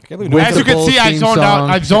Center. As you can see, I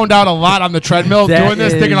zoned out a lot on the treadmill doing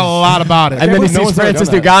this, thinking a lot lot about it. And then he sees Francis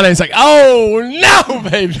Ngannou, he's like, "Oh no,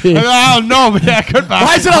 baby! Oh no, yeah, goodbye."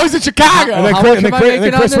 Why is it always in Chicago?" And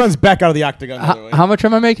then Chris runs back out of the octagon. How much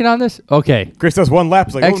am I making on this? Okay, Chris does one lap.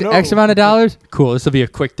 It's like, X amount of dollars. Cool. This will be a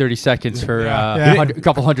quick 30 seconds for a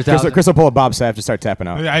couple $100,000. Chris will pull a Bob Sapp to start tapping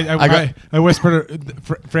out. I whispered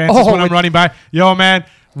to Francis when I'm running by, "Yo, man,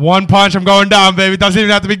 one punch, I'm going down, baby. Doesn't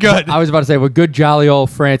even have to be good." I was about to say, well, good jolly old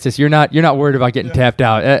Francis. You're not worried about getting tapped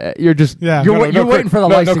out. You're just you're waiting for the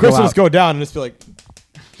lights to go Chris out. will just go down and just be like,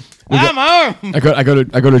 "I'm armed." I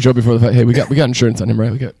go to Joe before the fight. Hey, we got insurance on him,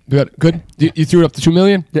 right? We got good. You threw it up to $2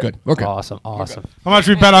 million. Yeah. Good. Okay. Awesome. How much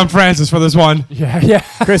we bet on Francis for this one? Yeah.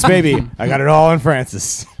 Chris, baby, I got it all on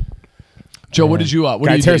Francis. Joe, what did you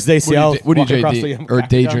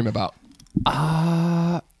daydream about?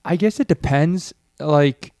 I guess it depends.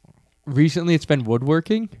 Like recently, it's been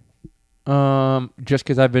woodworking. Just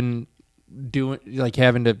because I've been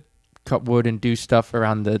having to cut wood and do stuff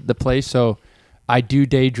around the place. So I do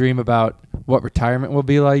daydream about what retirement will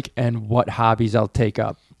be like and what hobbies I'll take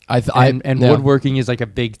up. Woodworking is like a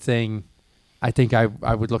big thing. I think I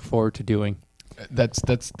would look forward to doing. That's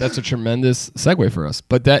a tremendous segue for us.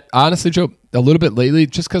 But that honestly, Joe, a little bit lately,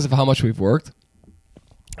 just because of how much we've worked,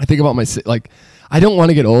 I think about I don't want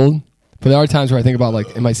to get old, but there are times where I think about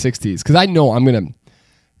like in my 60s because I know I'm gonna,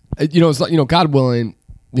 it's like, God willing,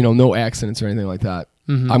 no accidents or anything like that.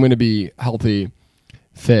 Mm-hmm. I'm gonna be healthy,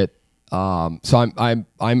 fit. So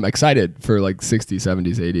I'm excited for like 60s,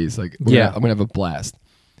 70s, 80s. Like I'm gonna have a blast.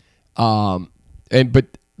 But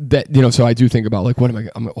that so I do think about like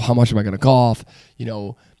how much am I gonna golf?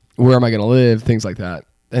 Where am I gonna live? Things like that,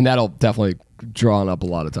 and that'll definitely draw up a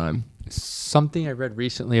lot of time. Something I read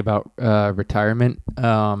recently about retirement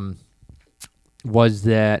was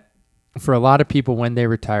that for a lot of people when they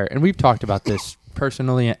retire, and we've talked about this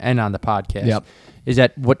personally and on the podcast, is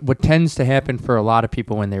that what tends to happen for a lot of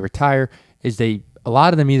people when they retire is a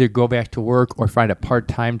lot of them either go back to work or find a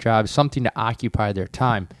part-time job, something to occupy their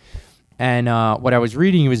time. And what I was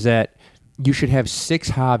reading was that you should have 6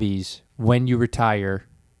 hobbies when you retire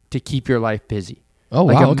to keep your life busy. Oh,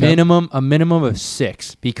 like wow. A minimum of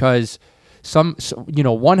 6, because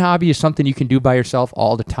one hobby is something you can do by yourself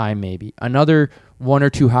all the time. Maybe another 1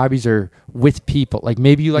 or 2 hobbies are with people. Like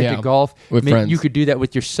maybe you like to golf. With friends. You could do that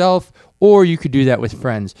with yourself, or you could do that with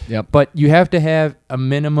friends. Yep. But you have to have a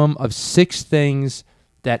minimum of 6 things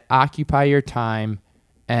that occupy your time,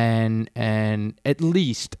 and at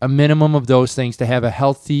least a minimum of those things to have a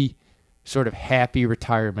healthy, sort of happy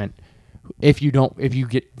retirement. If you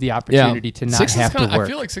get the opportunity to not have to work. I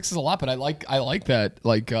feel like 6 is a lot, but I like that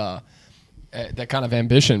that kind of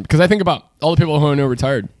ambition, because I think about all the people who are now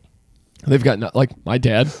retired. They've got my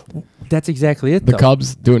dad. That's exactly it. The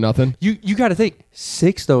Cubs doing nothing. You got to think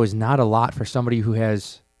 6 though is not a lot for somebody who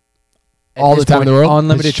has all the time in the world,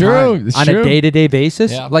 unlimited time on a day-to-day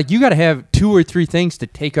basis. Yeah. Like you got to have 2 or 3 things to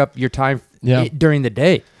take up your time during the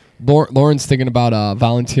day. Lauren's thinking about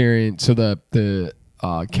volunteering. So the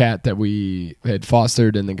cat that we had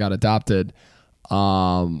fostered and then got adopted,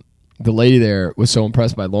 the lady there was so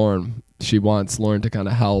impressed by Lauren. She wants Lauren to kind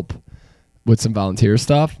of help with some volunteer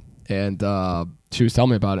stuff, and she was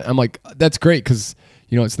telling me about it. I'm like, that's great, because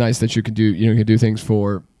it's nice that you can do things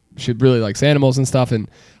for. She really likes animals and stuff, and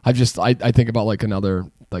I think about like another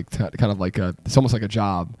kind of like it's almost like a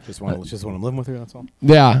job. Just want to live with her. That's all.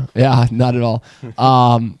 Yeah, not at all.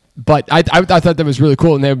 But I thought that was really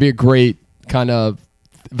cool, and that would be a great kind of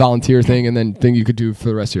volunteer thing, and then thing you could do for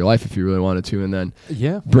the rest of your life if you really wanted to, and then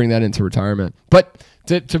bring that into retirement. But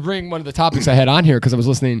to bring one of the topics I had on here, because I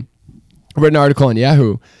read an article on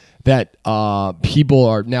Yahoo that people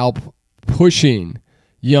are now pushing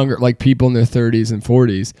younger, like people in their 30s and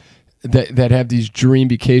 40s that have these dream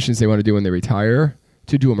vacations they want to do when they retire,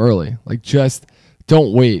 to do them early. Like, just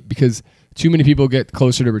don't wait, because too many people get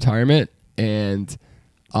closer to retirement and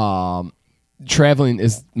traveling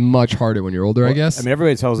is much harder when you're older, I guess. I mean,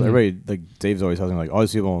 everybody, like Dave's always telling me, like all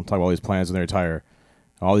these people talk about all these plans when they retire,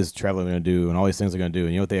 all these traveling they're going to do, and all these things they're going to do.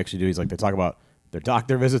 And you know what they actually do? He's like, they talk about their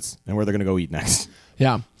doctor visits and where they're going to go eat next.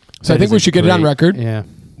 Yeah. So I think we should get it on record. Yeah.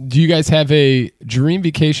 Do you guys have a dream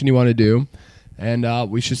vacation you want to do? And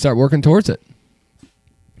we should start working towards it.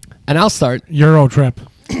 And I'll start. Euro trip.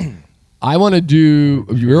 I want to do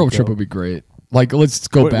a Euro trip would be great. Like, let's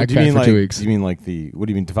go backpack for 2 weeks. You mean like what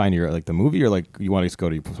do you mean define your like the movie or like you want to go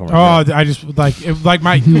to somewhere? Oh, I just like it, like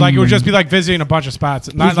it would just be like visiting a bunch of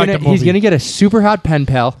spots, not like the movie. He's gonna get a super hot pen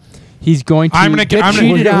pal. He's going to get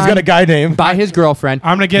cheated on. He's got a guy name by his girlfriend.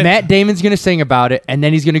 I'm gonna get Matt Damon's gonna sing about it, and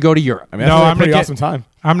then he's gonna go to Europe. I mean, that's a pretty awesome time.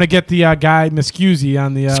 I'm gonna get the guy Muscuzzi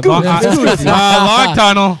on the log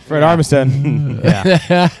tunnel. Fred Armisen.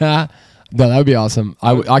 Yeah. No, that would be awesome.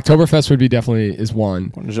 Oktoberfest would be definitely is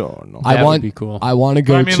one. That would be cool. I want to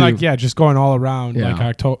go. I mean, like just going all around, Yeah. like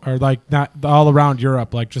October, or like not all around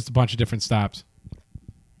Europe, like just a bunch of different stops.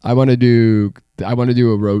 I want to do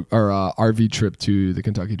a road or RV trip to the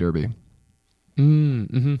Kentucky Derby.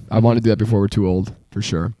 I want to do that before we're too old, for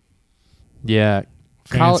sure. Yeah.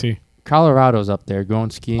 Fancy. Colorado's up there,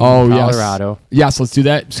 going skiing in Colorado. Yes, let's do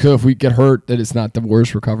that. So if we get hurt, that it's not the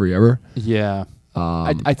worst recovery ever. Yeah.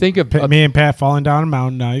 I think me and Pat falling down a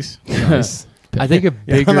mountain, nice. Nice. I think a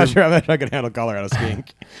bigger. I'm not sure I can handle Colorado skiing.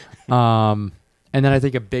 And then I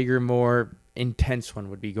think a bigger, more intense one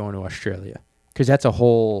would be going to Australia. Because that's a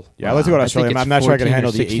whole. Yeah, let's go to Australia. I'm not sure I can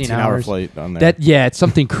handle the 18-hour flight on there. It's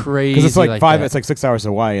something crazy. Because it's like that. It's like 6 hours to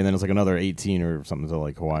Hawaii, and then it's like another 18 or something to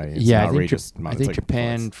like Hawaii. It's yeah, an outrageous I think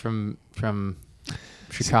Japan from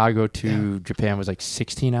Chicago to Japan was like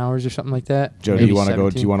 16 hours or something like that. Joe, do you want to go?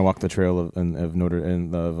 Do you want to walk the trail of Lord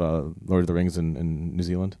of the Rings in New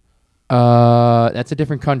Zealand? That's a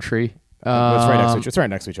different country. It's right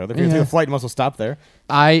next to each other. If you take a flight, you must stop there.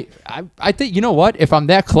 I think, you know what? If I'm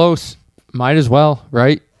that close, might as well,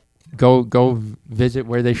 right? Go visit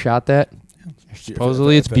where they shot that.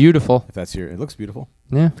 Supposedly it's beautiful. If that's it looks beautiful.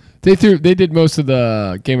 Yeah. They did most of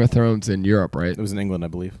the Game of Thrones in Europe, right? It was in England, I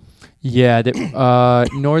believe. Yeah,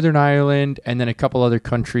 Northern Ireland and then a couple other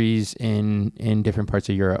countries in different parts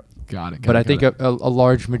of Europe. Got it. But I think a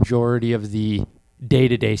large majority of the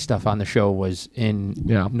day-to-day stuff on the show was in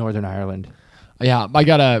Northern Ireland. Yeah, I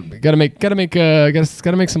gotta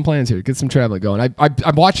make some plans here. Get some traveling going.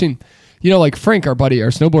 I'm watching, like Frank, our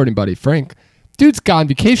snowboarding buddy, Frank. Dude's gone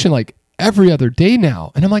vacation like every other day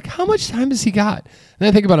now, and I'm like, how much time has he got? And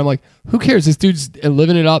I think about it, I'm like, who cares? This dude's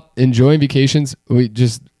living it up, enjoying vacations. We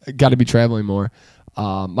just got to be traveling more.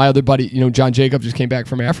 My other buddy, John Jacob, just came back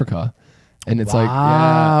from Africa. And it's like,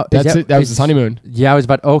 yeah, that's it. That was his honeymoon. Yeah, I was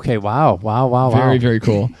about, okay, wow. Very, very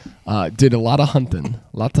cool. Did a lot of hunting.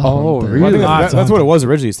 Hunting. Really? Well, I think that's what it was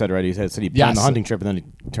originally, he said, right? He said he planned the hunting trip and then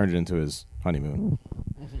he turned it into his honeymoon.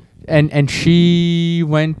 And she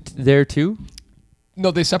went there too? No,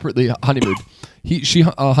 they separately honeymooned. She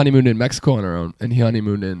honeymooned in Mexico on her own, and he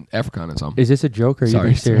honeymooned in Africa on his own. Is this a joke or are you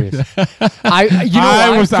being serious? I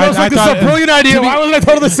thought this is a brilliant idea. Why wasn't I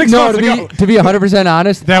told this 6 months ago? To be 100%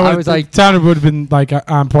 honest, I was like, sounded would have been like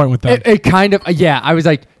on point with that. It kind of, I was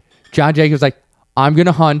like, John Jacobs like, I'm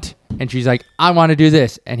gonna hunt, and she's like, I want to do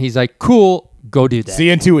this, and he's like, cool, go do that. See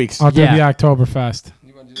you in 2 weeks. I'll do the Oktoberfest.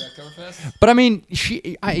 You want to do the Oktoberfest? But I mean,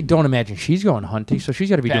 I don't imagine she's going hunting, so she's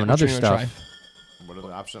got to be doing other stuff. What are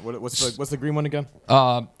the options? What's the green one again?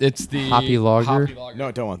 It's the Hoppy Lager. No,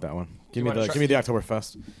 I don't want that one. Give me the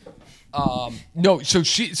Oktoberfest. No,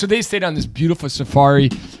 so they stayed on this beautiful safari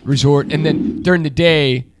resort, and then during the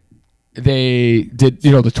day they did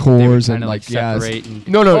the tours and like so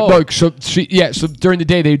during the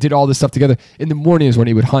day they did all this stuff together. In the morning is when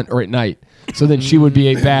he would hunt, or at night. So then she would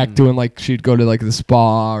be back doing she'd go to the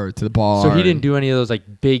spa or to the bar. So he didn't do any of those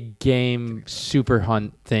big game super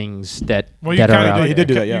hunt things that Well, that are out. He did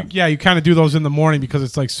do that, yeah. You kind of do those in the morning because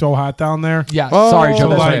it's so hot down there. Yeah. Oh, sorry, Joe. so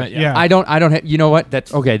That's what I like, meant, yeah. I don't. You know what?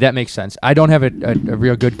 That's okay. That makes sense. I don't have a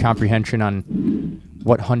real good comprehension on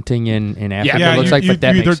what hunting in Africa looks like, but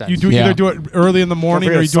that makes sense. You either do it early in the morning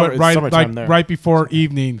or you do it right before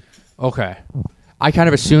evening. Okay. I kind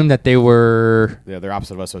of assumed that they were. Yeah, they're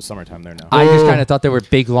opposite of us, so it's summertime there now. I just kind of thought they were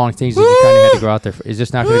big, long things that you kind of had to go out there for. Is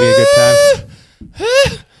this not going to be a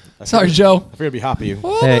good time? Sorry, Joe. I figured it'd be hoppy.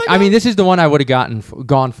 Hey, I mean, this is the one I would have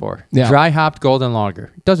gone for. Yeah. Dry hopped golden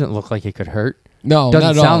lager. Doesn't look like it could hurt. No, doesn't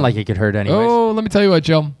not at sound all. like it could hurt anyways. Oh, let me tell you what,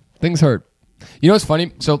 Joe. Things hurt. You know what's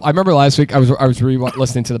funny? So I remember last week I was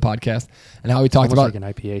listening to the podcast and how we talked Almost about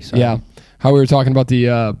like an IPA. Sorry. Yeah, how we were talking about the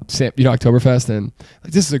Oktoberfest and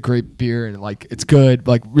this is a great beer and it's good,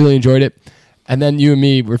 really enjoyed it. And then you and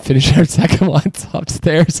me were finishing our second one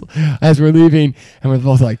upstairs as we're leaving, and we're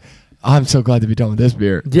both like, I'm so glad to be done with this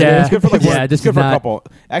beer. Yeah, it's good for like this good is for a not. couple.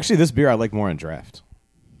 Actually, this beer I like more in draft.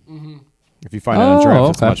 If you find it on draft,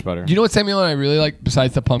 it's much better. You know what Samuel and I really like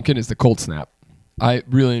besides the pumpkin is the cold snap. I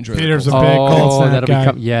really enjoy Peter's the a cold big snap. cold snap that'll guy.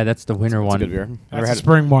 become. Yeah, that's the winter It's a one. good beer. That's a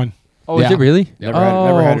spring one. Oh, is Yeah. it really?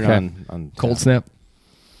 Never had it on Cold snap.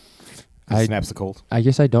 snaps the cold. I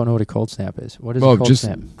guess I don't know what a cold snap is. What is Oh, a cold just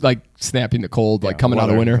snap? like snapping the cold, like coming out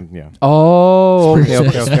of winter. Yeah. Oh, okay.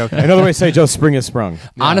 Another way to say, Joe, spring is sprung.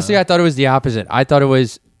 Honestly, I thought it was the opposite. I thought it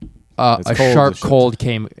was a It's cold, sharp it's shit. cold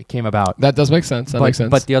came about. That does make sense. That makes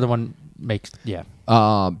sense. But the other one makes do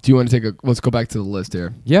you want to take a? Let's go back to the list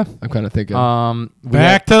here. yeah. I'm kind of thinking.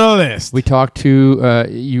 Back to the list. We talked to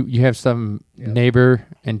you have some neighbor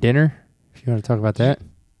and dinner. If you want to talk about that,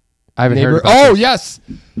 I haven't heard. About Oh this. yes,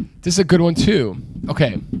 this is a good one too.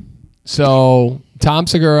 Okay, so Tom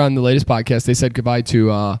Segura on the latest podcast, they said goodbye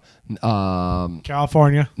to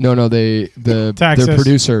California. their Texas.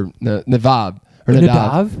 producer Nadav.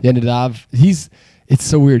 Nadav? Yeah, Nadav. It's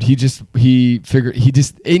so weird. He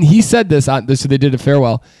said this on so they did a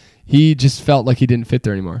farewell. He just felt like he didn't fit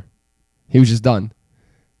there anymore. He was just done.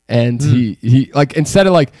 And he like instead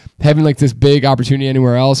of like having like this big opportunity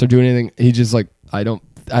anywhere else or doing anything, he just like I don't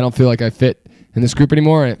feel like I fit in this group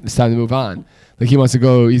anymore. And it's time to move on. Like he wants to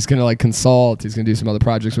go. He's gonna like consult. He's gonna do some other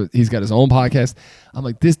projects. He's got his own podcast. I'm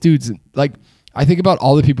like, this dude's like. I think about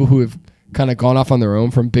all the people who have kind of gone off on their own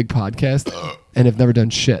from big podcasts and have never done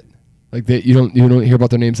shit. Like you don't hear about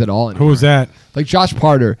their names at all anymore. Who's that? Like Josh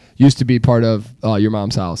Parter used to be part of Your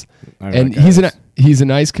Mom's House, and that he's a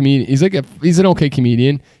nice comedian. He's an okay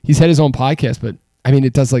comedian. He's had his own podcast, but I mean,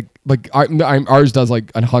 it does like ours does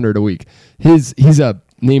like 100 a week. He's a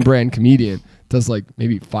name brand comedian. Does like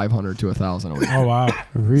maybe 500 to 1,000 a week. Oh wow!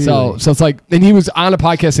 Really? So it's like, and he was on a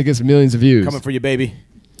podcast that gets millions of views. Coming for you, baby.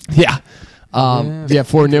 Yeah.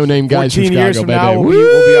 For no name guys from 14 Chicago, years from baby. now,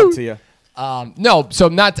 we'll be up to you. No, so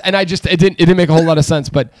not, and I just it didn't make a whole lot of sense,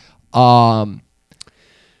 but but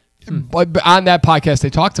on that podcast they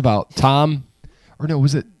talked about Tom, or no,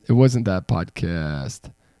 it wasn't that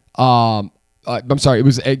podcast. I'm sorry, it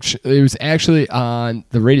was actually on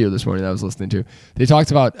the radio this morning that I was listening to. They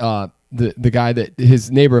talked about the guy that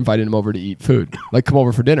his neighbor invited him over to eat food, like come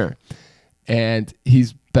over for dinner, and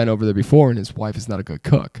he's been over there before, and his wife is not a good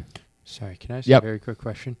cook. Sorry, can I ask you a very quick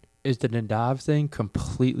question? Is the Nadav thing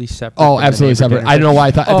completely separate? Oh, absolutely separate. I don't know why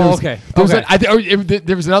I thought. Oh, okay.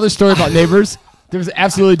 There was another story about neighbors. There was an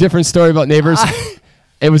absolutely different story about neighbors.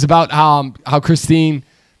 It was about how Christine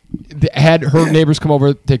had her neighbors come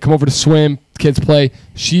over. They come over to swim. Kids play.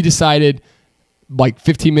 She decided, like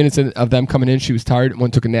 15 minutes of them coming in, she was tired and went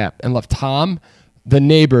and took a nap and left Tom, the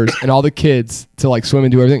neighbors, and all the kids to like swim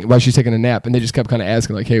and do everything while she's taking a nap. And they just kept kind of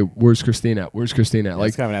asking like, "Hey, where's Christine at? Where's Christine at?" Like,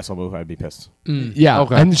 It's kind of an asshole move. I'd be pissed. yeah.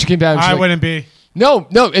 Okay. And then she came down. And I she's like, wouldn't be. No,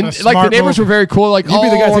 and like the smart neighbors move. were very cool. Like, You'd be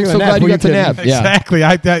the guy I'm taking so the nap. glad you Who got to you nap. kidding? Yeah. Exactly.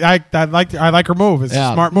 I like her move. It's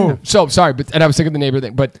a smart move. So sorry, and I was thinking of the neighbor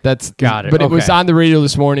thing, but that's Got it. But it was Okay. on the radio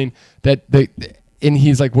this morning and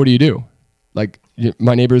he's like, "What do you do? Like,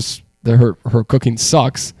 my neighbors, her cooking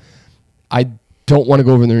sucks. I don't want to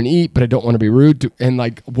go over there and eat, but I don't want to be rude. And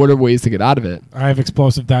like, what are ways to get out of it?" I have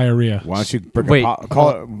explosive diarrhea. Why don't you bring Wait, why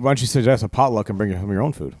don't you suggest a potluck and bring home your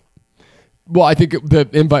own food? Well, I think the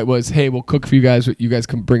invite was, "Hey, we'll cook for you guys. You guys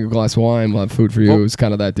can bring a glass of wine. We'll have food for you." Well, it was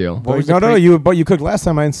kind of that deal. What was No, the you cooked last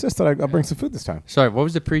time. I insist that I'll bring some food this time. Sorry, what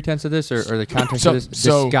was the pretense of this or the context So- of this?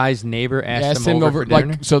 so- This guy's neighbor asked him over for dinner?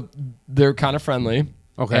 like, so they're kind of friendly.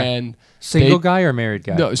 Okay. And Single they- guy or married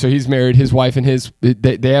guy? No, so he's married. His wife and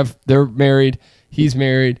they're married. He's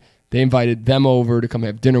married. They invited them over to come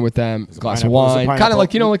have dinner with them, a glass of wine, kind of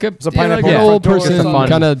like like It's a like pineapple an on old the front door. person It's a fun-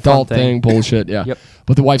 kind of adult fun thing, thing. bullshit. Yeah. Yep.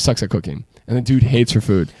 But the wife sucks at cooking, and the dude hates her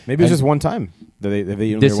food. Maybe it's And- just one time. Have they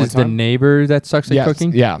eaten This there one is the time? neighbor that sucks at Yes,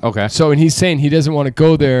 cooking? Yeah. Okay. So, and he's saying he doesn't want to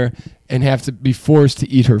go there and have to be forced to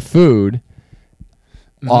eat her food.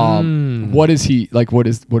 What is he like? What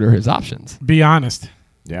are his options? Be honest.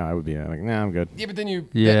 Yeah, I would be like, nah, I'm good. Yeah, but then I'm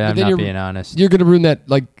then not you're, being honest. You're gonna ruin that.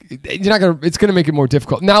 Like, you're not gonna. It's gonna make it more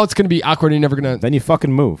difficult. Now it's gonna be awkward. And you're never gonna. Then you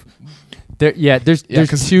fucking move. There's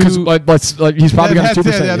Cause, two. he's probably got a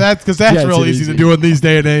 2%. That's because Yeah, that's it's real easy. easy to do in these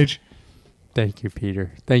day and age. Thank you,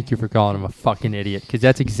 Peter. Thank you for calling him a fucking idiot, because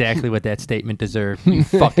that's exactly what that statement deserved. You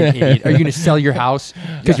fucking idiot. Are you going to sell your house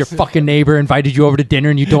because your fucking neighbor invited you over to dinner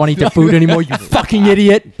and you don't want to eat their food anymore? You fucking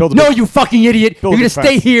idiot. You fucking idiot. You're going to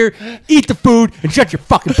stay here, eat the food, and shut your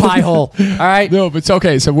fucking pie hole. All right? No, but it's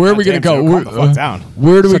okay. So where are we gonna go? Calm the fuck down.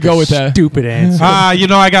 Where do we Such go a with that? stupid answer. I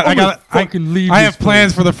have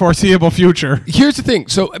plans for the foreseeable future. Here's the thing.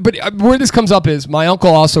 So, but where this comes up is my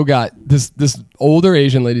uncle also got this older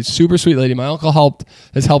Asian lady, super sweet lady. My uncle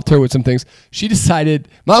has helped her with some things. She decided,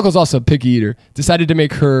 my uncle's also a picky eater, decided to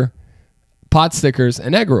make her pot stickers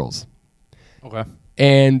and egg rolls. Okay.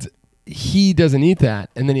 And he doesn't eat that.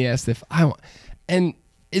 And then he asked if I want, and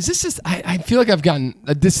is this just, I feel like I've gotten,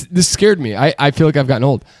 this scared me. I feel like I've gotten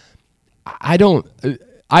old. I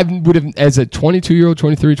would have, as a 22-year-old,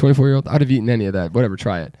 23, 24-year-old, I'd have eaten any of that. Whatever,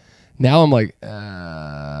 try it. Now I'm like,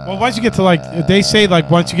 well, once you get to they say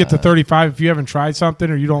once you get to 35, if you haven't tried something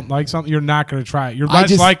or you don't like something, you're not going to try it. You're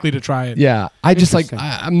less likely to try it. Yeah, I just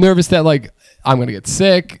I'm nervous that I'm going to get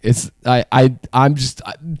sick. I'm just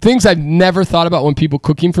things I've never thought about when people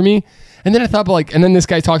cooking for me. And then I thought about and then this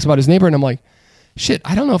guy talks about his neighbor, and I'm like, shit,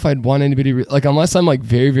 I don't know if I'd want anybody unless I'm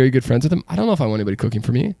very, very good friends with him. I don't know if I want anybody cooking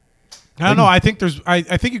for me. I don't know. I think I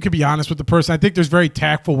think you could be honest with the person. I think there's very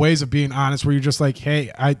tactful ways of being honest where you're just like,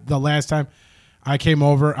 hey, the last time I came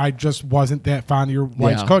over, I just wasn't that fond of your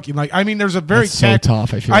wife's cooking. There's a very so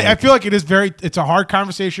tough. I feel like it is it's a hard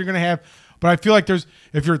conversation you're going to have, but I feel like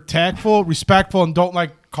if you're tactful, respectful, and don't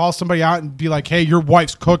call somebody out and be like, hey, your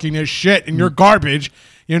wife's cooking is shit and you're garbage.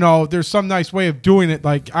 There's some nice way of doing it.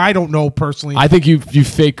 I don't know personally. I think you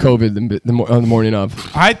fake COVID on the morning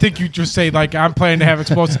of. I think you just say I'm planning to have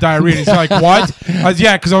explosive diarrhea. And he's like, what?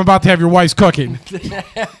 Yeah, because I'm about to have your wife's cooking.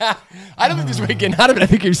 I don't think there's a way of getting out of it. I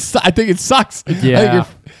think it sucks. Yeah,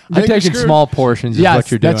 you're taking small portions. Is what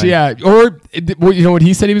you're doing. Yeah, or what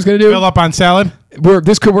he said he was going to do. Fill up on salad.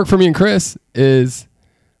 This could work for me and Chris. Is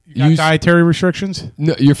you got dietary restrictions?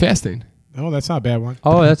 No, you're fasting. Oh, that's not a bad one.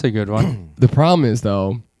 Oh, that's a good one. The problem is,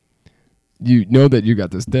 though, you know that you got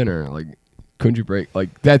this dinner. Couldn't you break?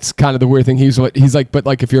 That's kind of the weird thing. He's like, but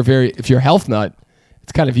if you're a health nut,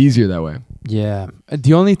 it's kind of easier that way. Yeah.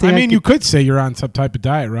 The only thing you could say you're on some type of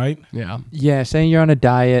diet, right? Yeah. Yeah, saying you're on a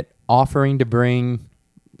diet, offering to bring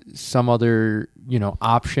some other,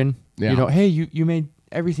 option. Yeah. Hey, you made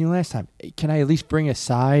everything last time. Can I at least bring a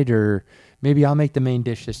side, or maybe I'll make the main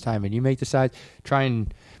dish this time and you make the side?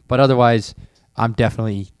 But otherwise, I'm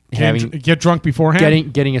definitely get drunk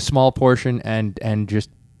beforehand. Getting a small portion and just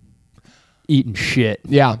eating shit.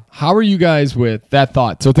 Yeah. How are you guys with that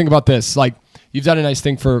thought? So think about this. You've done a nice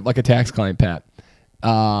thing for a tax client, Pat.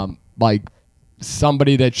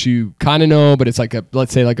 Somebody that you kind of know, but it's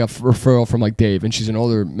let's say a referral from Dave, and she's an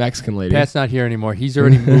older Mexican lady. Pat's not here anymore. He's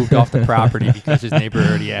already moved off the property because his neighbor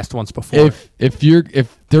already asked once before. If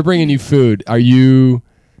they're bringing you food, are you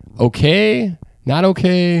okay? Not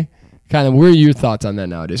okay? Kind of, where are your thoughts on that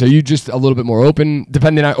nowadays? Are you just a little bit more open,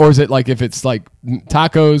 depending on, or is it if it's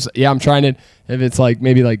tacos? Yeah, I'm trying it. If it's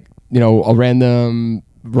maybe a random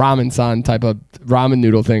ramen-san type of ramen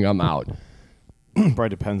noodle thing, I'm out. Probably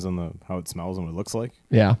depends on how it smells and what it looks like.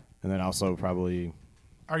 Yeah, and then also probably.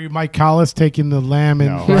 Are you Mike Collis taking the lamb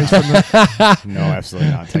and rice from No, absolutely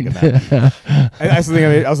not taking that. I also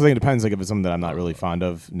think it depends. If it's something that I'm not really fond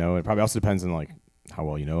of, no. It probably also depends on how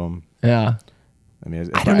well you know them. Yeah. I mean,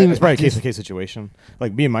 it's probably a case-to-case situation.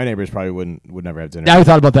 Me and my neighbors probably would never have dinner. Yeah, I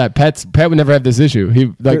thought about that. Pat would never have this issue.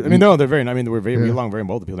 No, they're very. We're very we get along very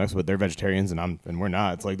well with the people next to it. They're vegetarians and we're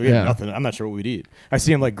not. It's they have nothing. I'm not sure what we'd eat. I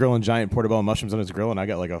see him grilling giant portobello mushrooms on his grill, and I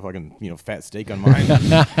got a fucking fat steak on mine.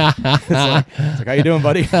 it's how you doing,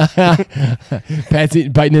 buddy? Pat's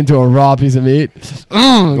biting into a raw piece of meat.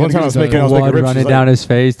 One time I was making ribs, running down his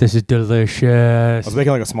face. This is delicious. I was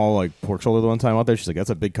making a small pork shoulder the one time out there. She's like,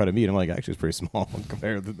 "That's a big cut of meat." I'm like, "Actually, it's pretty small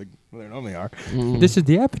compared to what they normally are." This is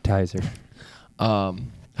the appetizer. How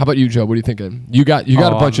about you, Joe? What are you thinking? You got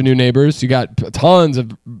a bunch of new neighbors. You got tons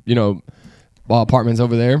of apartments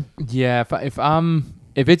over there. Yeah,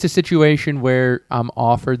 if it's a situation where I'm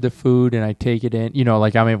offered the food and I take it in,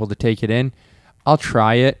 I'm able to take it in, I'll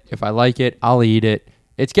try it. If I like it, I'll eat it.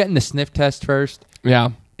 It's getting the sniff test first. Yeah,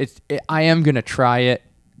 I am gonna try it,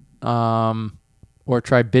 or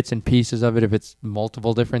try bits and pieces of it if it's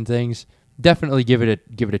multiple different things. Definitely give it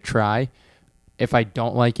a try. If I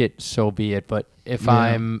don't like it, so be it. But if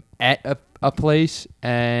I'm at a place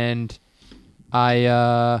and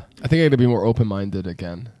I think I got to be more open-minded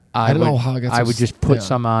again. I don't know how I would just put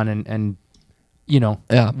some on and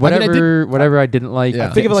whatever whatever I didn't like. I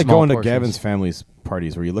think of it going to Gavin's family's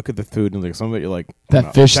parties where you look at the food and some of it you're like,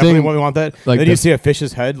 that fish thing. We want that. Then you see a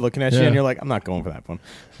fish's head looking at you and you're like, I'm not going for that one.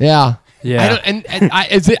 Yeah. Yeah.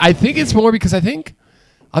 I think it's more because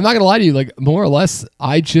I'm not gonna lie to you. More or less,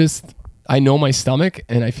 I know my stomach,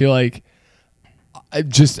 and I feel like I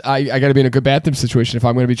got to be in a good bathroom situation if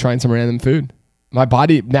I'm going to be trying some random food. my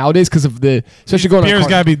body nowadays because of especially going Beer's on.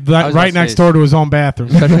 got to be right next door to his own bathroom.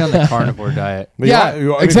 Especially on the carnivore diet.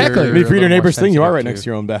 Exactly. I mean, for your neighbor's thing, you are right sensitive next to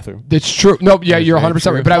your own bathroom. It's true. No, yeah, you're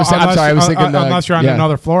 100% right. But I'm sorry, I was thinking unless you're on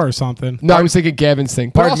another floor or something. No, I was thinking Gavin's thing.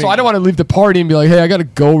 But Pardon also, me. I don't want to leave the party and be like, hey, I got to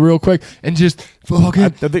go real quick and just fucking I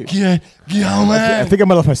think- get I man. think I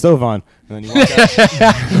might have left my stove on. And then you walk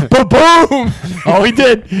out. But boom! Oh, he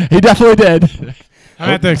did. He definitely did. I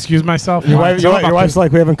have to excuse myself. Your wife's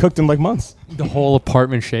like, we haven't cooked in like months. The whole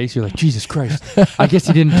apartment shakes. You're like, Jesus Christ. I guess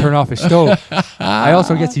he didn't turn off his stove. I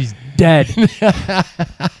also guess he's dead.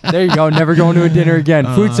 There you go. Never going to a dinner again.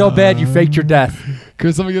 Food's so bad, you faked your death.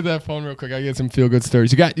 Chris, let me get that phone real quick. I get some feel good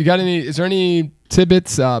stories. You got any? Is there any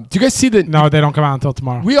tidbits? Do you guys see the? No, they don't come out until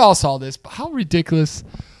tomorrow. We all saw this. But how ridiculous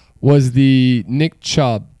was the Nick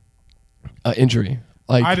Chubb injury?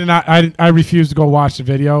 Like I did not. I refused to go watch the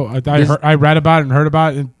video. I read about it and heard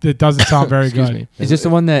about it, and it doesn't sound very Excuse good. me. Is this the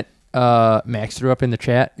one that Max threw up in the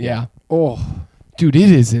chat? Yeah. Oh, Dude,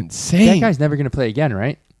 it is insane. that guy's never going to play again,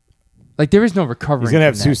 right? Like, there is no recovery. He's gonna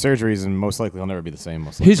have from two that. surgeries, and most likely he'll never be the same.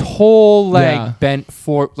 Most likely. His whole leg Yeah. bent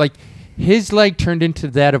for, like, his leg turned into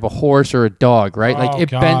that of a horse or a dog, right? Like, Oh, it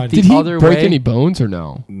God. bent the Did he other break way. any bones or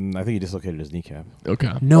no? I think he dislocated his kneecap.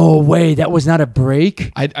 Okay. No way. That was not a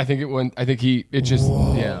break. I think it went. I think it just.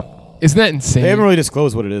 Yeah. Isn't that insane? They haven't really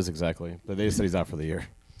disclosed what it is exactly, but they just said he's out for the year, and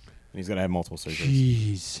he's gonna have multiple surgeries.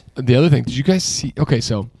 Jeez. The other thing, did you guys see? Okay,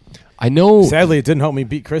 so I know. Sadly, it didn't help me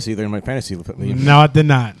beat Chris either in my fantasy league. No, it did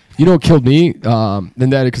not. You know what killed me? Than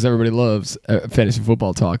that, because everybody loves fantasy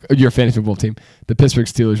football talk. Your fantasy football team. The Pittsburgh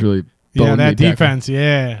Steelers really Yeah, boned that me defense.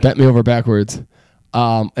 Yeah. bent me over backwards,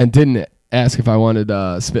 and didn't ask if I wanted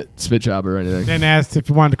spit job or anything. Then asked if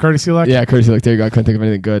you wanted a courtesy look. Yeah, courtesy like there you go. I couldn't think of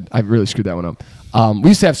anything good. I really screwed that one up. We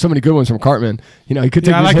used to have so many good ones from Cartman. You know, he could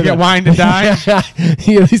take Yeah, I me like to get wine to die.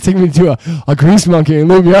 he at least take me to a grease monkey and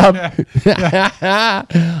lube me up.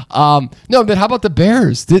 No, then how about the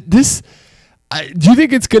Bears? Do you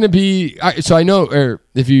think it's going to be? So I know, or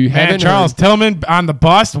if you Man, haven't, Charles Tillman on the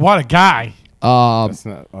bus. What a guy. That's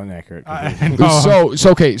not inaccurate.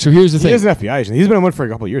 So okay. So here's the He thing. is an FBI agent. He's been on one for a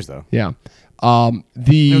couple of years though. Yeah.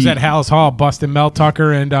 It was at Hallis Hall, busting Mel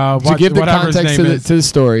Tucker and To give the whatever his context name to is. the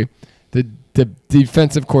story, the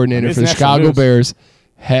defensive coordinator It's for the national Chicago news. Bears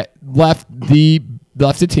left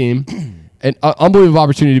the team. An unbelievable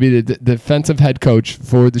opportunity to be the defensive head coach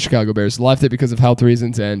for the Chicago Bears. Left it because of health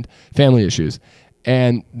reasons and family issues.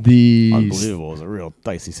 And Unbelievable is a real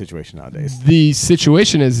dicey situation nowadays. the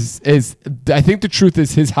situation is I think the truth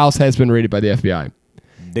is his house has been raided by the FBI.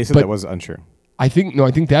 They said But- that was untrue. I think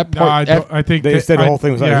that No, part. I think They said the whole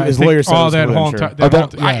thing was his I lawyer think said it all was that completely whole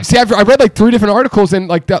untrue. entire. I read like 3 different articles and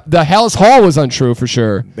like the Hallis Hall was untrue for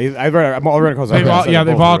sure. I've read across.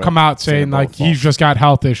 They've all come out saying like he's just. just got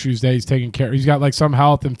health issues that he's taking care. He's got like some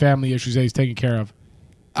health and family issues that he's taking care of.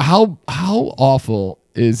 How awful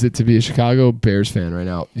is it to be a Chicago Bears fan right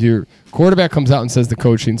now? Your quarterback comes out and says the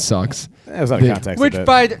coaching sucks. That was out of context. Which, a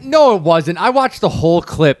bit. no, it wasn't. I watched the whole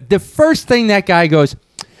clip. The first thing that guy goes,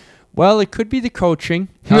 well, it could be the coaching.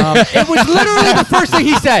 It was literally the first thing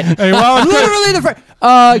he said. Hey, well, Literally the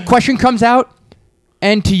first. Question comes out,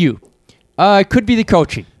 and to you. It could be the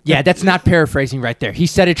coaching. Yeah, that's not paraphrasing right there. He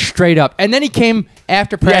said it straight up. And then he came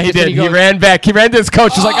after practice. Yeah, he did. And He goes, ran back. He ran to his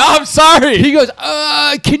coach. He's like, "Oh, I'm sorry." He goes,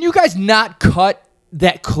 can you guys not cut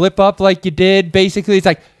that clip up like you did? Basically, it's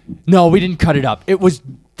like, no, we didn't cut it up. It was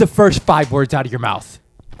the first 5 words out of your mouth.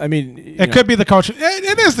 I mean, It could be the coaching.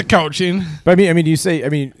 It is the coaching. But I mean, you say,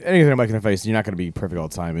 anything like in a face, you're not going to be perfect all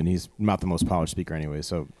the time, and he's not the most polished speaker anyway.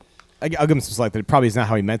 So I'll give him some slack. That it probably is not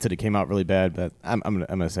how he meant it. It came out really bad, but I'm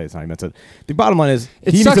gonna say it's how he meant it. The bottom line is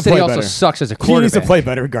It he needs sucks to that play he also better. sucks as a He quarterback. needs to play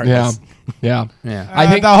better Yeah, regardless. yeah. Yeah. I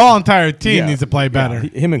think the whole entire team Yeah. needs to play better.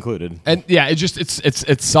 Yeah, him included. And yeah,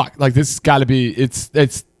 it sucked. Like this has got to be.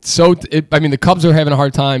 I mean, the Cubs are having a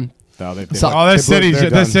hard time. No, they So- Oh, this they're city's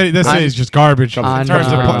done. is just garbage in on, terms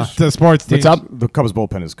of the sports teams. What's up? The Cubs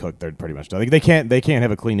bullpen is cooked. They're pretty much done. They can't have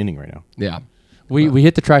a clean inning right now. Yeah. We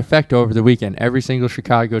hit the trifecta over the weekend. Every single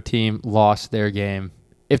Chicago team lost their game.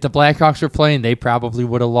 If the Blackhawks were playing, they probably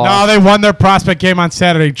would have lost. No, they won their prospect game on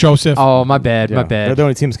Saturday, Joseph. Oh, my bad. My Yeah. bad. They're the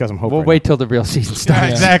only team that's got some hope. We'll right wait till the real season Yeah,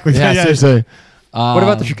 starts. exactly. Yeah, seriously. What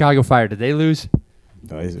about the Chicago Fire? Did they lose?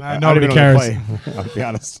 now. Nobody I don't even know cares. they play, I'll be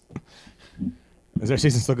honest. Is their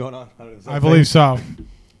season still going on? I believe so.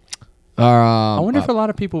 I wonder if a lot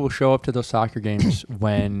of people will show up to those soccer games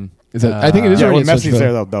when Is it- I think it is Yeah, already when in Central Messi's there,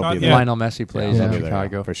 Philly. they'll be there. Yeah. Lionel Messi plays They'll in be there,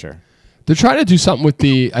 Chicago. for sure. They're trying to do something with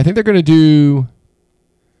the. I think they're going to do.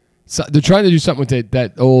 So they're trying to do something with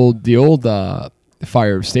the old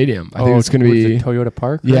Fire Stadium. I think it's going to what is be it, Toyota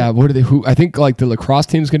Park. Yeah. What are they? Who? I think like the lacrosse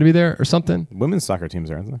team's going to be there or something. Women's soccer teams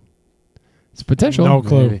there, aren't they? It's potential. No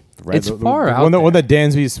clue. Maybe. It's far out One there. that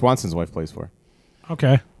Dansby Swanson's wife plays for.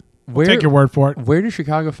 Okay. Take your word for it. Where does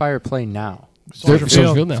Chicago Fire play now? Soldier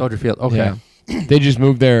Field. now. Soldier Field. Okay. Yeah. They just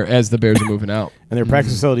moved there as the Bears are moving out. And their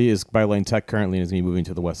practice facility is by Lane Tech currently and is going to be moving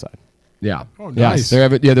to the west side. Yeah. Oh, Yes.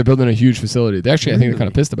 nice. They're building a huge facility. They actually, I think they're kind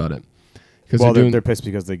of pissed about it. Well, they're doing, they're pissed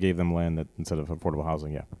because they gave them land that instead of affordable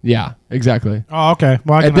housing, yeah. yeah, exactly. Oh, okay.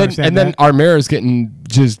 Well, I can understand then that. our mayor is getting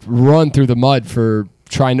just run through the mud for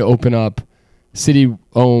trying to open up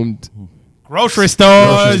city-owned Grocery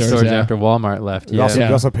stores. stores, yeah. After Walmart left. They're Yeah. also, Yeah.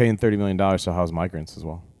 they're also paying $30 million to house migrants as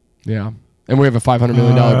well. Yeah, and we have a $500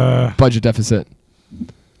 million budget deficit.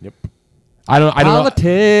 Yep. I don't know.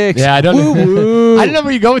 Politics. Yeah, I don't know. Woo-woo. I don't know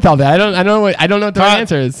where you go with all that. I don't know what the right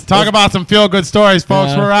answer is. Talk about some feel-good stories,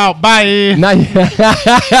 folks. Yeah. We're out. Bye. Not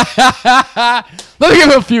Let me give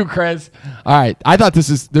it a few, Chris. All right. I thought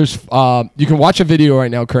there's you can watch a video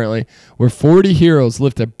right now currently where 40 heroes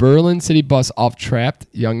lift a Berlin city bus off trapped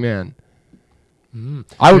young man.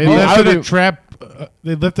 I would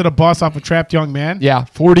They lifted a bus off a trapped young man. yeah,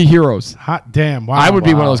 40 heroes. Hot damn! Wow. I would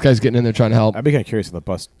be one of those guys getting in there trying to help. I'd be kind of curious if the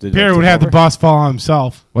bus did. Pierre would have the bus fall on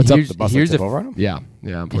himself. What's Here's- up? The bus here's tip a- over on him? Yeah,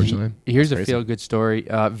 unfortunately. Here's a Crazy. feel-good story.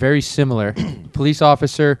 Very similar. Police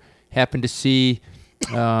officer happened to see.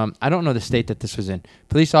 I don't know the state that this was in.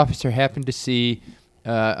 Police officer happened to see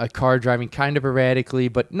a car driving kind of erratically,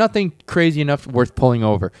 but nothing crazy enough worth pulling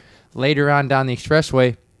over. Later on down the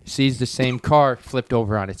expressway, sees the same car flipped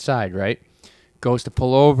over on its side. Right, goes to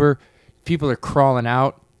pull over. People are crawling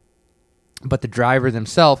out, but the driver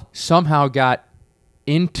themselves somehow got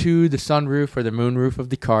into the sunroof or the moonroof of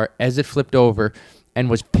the car as it flipped over and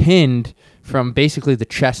was pinned from basically the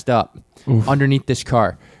chest up underneath this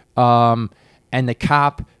car. And the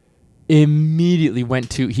cop immediately went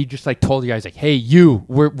to, he just like told the guys like, hey,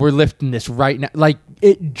 we're lifting this right now. Like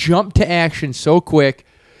it jumped to action so quick,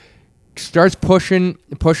 starts pushing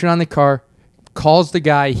on the car, calls the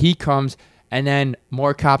guy, he comes, and then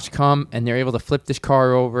more cops come and they're able to flip this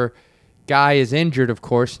car over. Guy is injured, of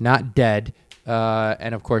course, not dead.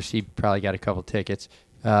 And of course, he probably got a couple tickets.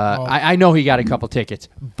 I know he got a couple tickets,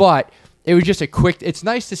 but it was just a quick. It's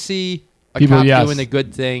nice to see a People, cop yes. doing a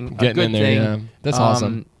good thing. Getting in there, yeah. That's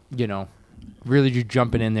awesome. You know, really just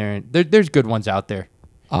jumping in there. And there's good ones out there.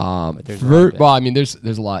 there's a lot of it. Well, I mean, there's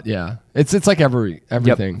a lot. Yeah, it's like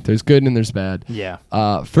everything. There's good and there's bad.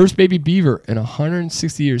 Yeah. First baby beaver in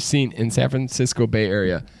 160 years seen in San Francisco Bay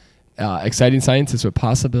Area. Exciting scientists with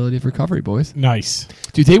possibility of recovery, boys. Nice.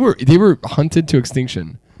 Dude, they were hunted to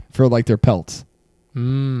extinction for like their pelts.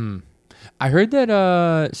 I heard that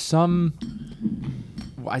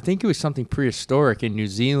I think it was something prehistoric in New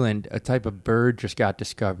Zealand, a type of bird just got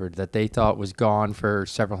discovered that they thought was gone for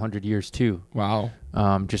several hundred years too. Wow.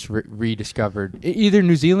 Just rediscovered. Either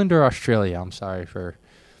New Zealand or Australia. I'm sorry for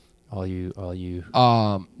all you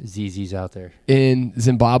ZZs out there. In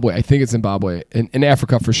Zimbabwe, I think it's Zimbabwe, in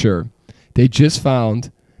Africa for sure, they just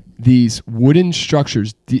found these wooden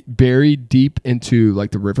structures buried deep into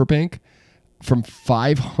like the riverbank from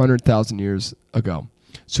 500,000 years ago.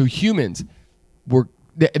 So humans were,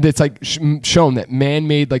 it's like shown that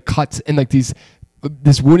man-made like cuts and like this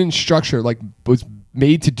wooden structure like was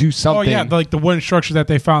made to do something. Oh yeah, like the wooden structure that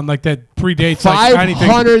they found, like that predates like anything.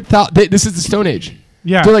 500,000. This is the Stone Age.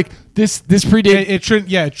 Yeah. So like this predates. It shouldn't.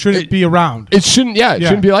 Yeah, it shouldn't be around. It shouldn't. Yeah, it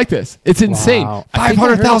shouldn't be like this. It's insane. Wow. I think I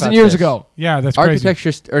heard 500,000 about years this. ago. Yeah, that's crazy.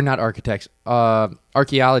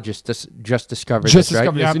 Archaeologists just discovered Just this, right?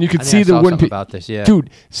 discovered this, Yep. and you could I think see I the saw wooden something about this, yeah. Dude,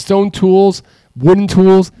 stone tools, wooden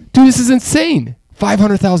tools. Dude, this is insane.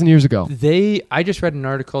 500,000 years ago. I just read an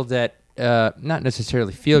article that not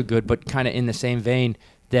necessarily feel good, but kind of in the same vein,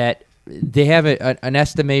 that they have an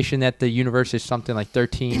estimation that the universe is something like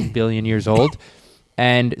 13 billion years old,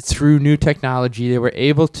 and through new technology, they were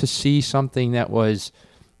able to see something that was,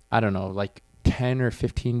 I don't know, like 10 or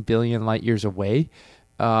 15 billion light years away,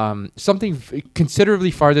 something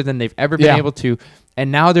considerably farther than they've ever been able to,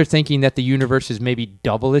 and now they're thinking that the universe is maybe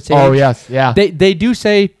double its age. Oh, yes. Yeah. They do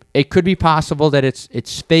say it could be possible that it's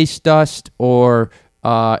space dust, or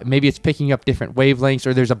maybe it's picking up different wavelengths,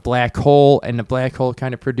 or there's a black hole, and the black hole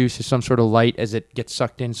kind of produces some sort of light as it gets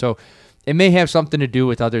sucked in. So it may have something to do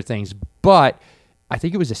with other things. But I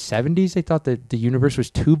think it was the 70s. They thought that the universe was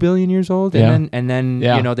 2 billion years old, and then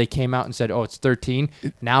they came out and said, "Oh, it's 13."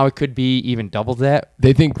 Now it could be even double that.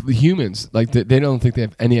 They think the humans, like they don't think they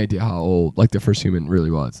have any idea how old like the first human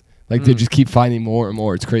really was. Like they just keep finding more and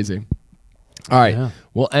more. It's crazy. All right. Yeah.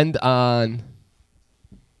 We'll end on,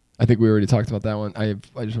 I think we already talked about that one. I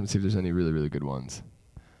just want to see if there's any really, really good ones.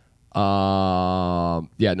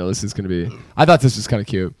 This is going to be, I thought this was kind of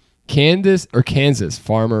cute. Kansas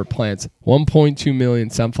farmer plants 1.2 million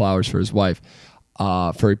sunflowers for his wife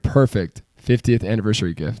for a perfect 50th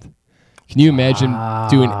anniversary gift. Can you imagine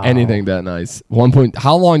doing anything that nice?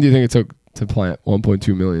 How long do you think it took to plant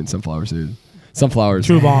 1.2 million sunflowers, dude? Sunflowers.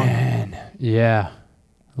 Too long. Man. Yeah.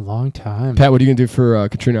 A long time. Pat, what are you gonna do for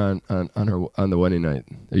Katrina on the wedding night?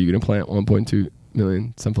 Are you gonna plant 1.2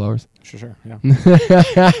 million sunflowers? Sure. Yeah. I'm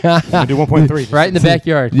gonna do 1.3. Right in the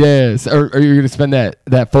backyard. Yes. Or are you gonna spend that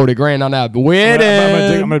 $40,000 on that wedding?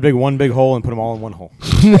 I'm gonna dig one big hole and put them all in one hole.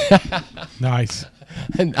 Nice.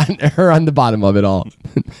 And her on the bottom of it all.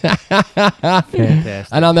 Fantastic.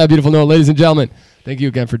 And on that beautiful note, ladies and gentlemen, thank you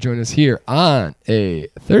again for joining us here on a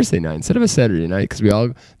Thursday night instead of a Saturday night,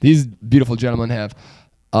 because these beautiful gentlemen have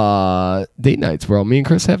date nights where me and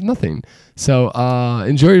Chris have nothing. So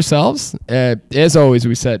enjoy yourselves. As always,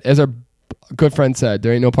 as our good friend said,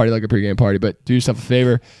 there ain't no party like a pregame party, but do yourself a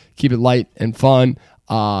favor, keep it light and fun.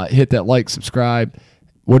 Hit that like, subscribe.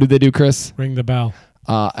 What did they do, Chris? Ring the bell.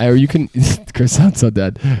 Or you can. Chris sounds so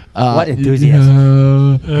dead. What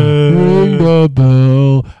enthusiasm! Ring the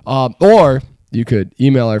bell. Or you could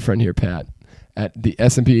email our friend here, Pat, at the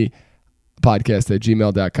SMP podcast at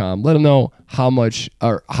gmail.com. Let him know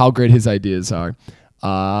how great his ideas are.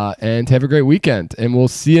 And have a great weekend. And we'll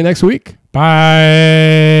see you next week.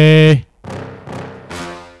 Bye.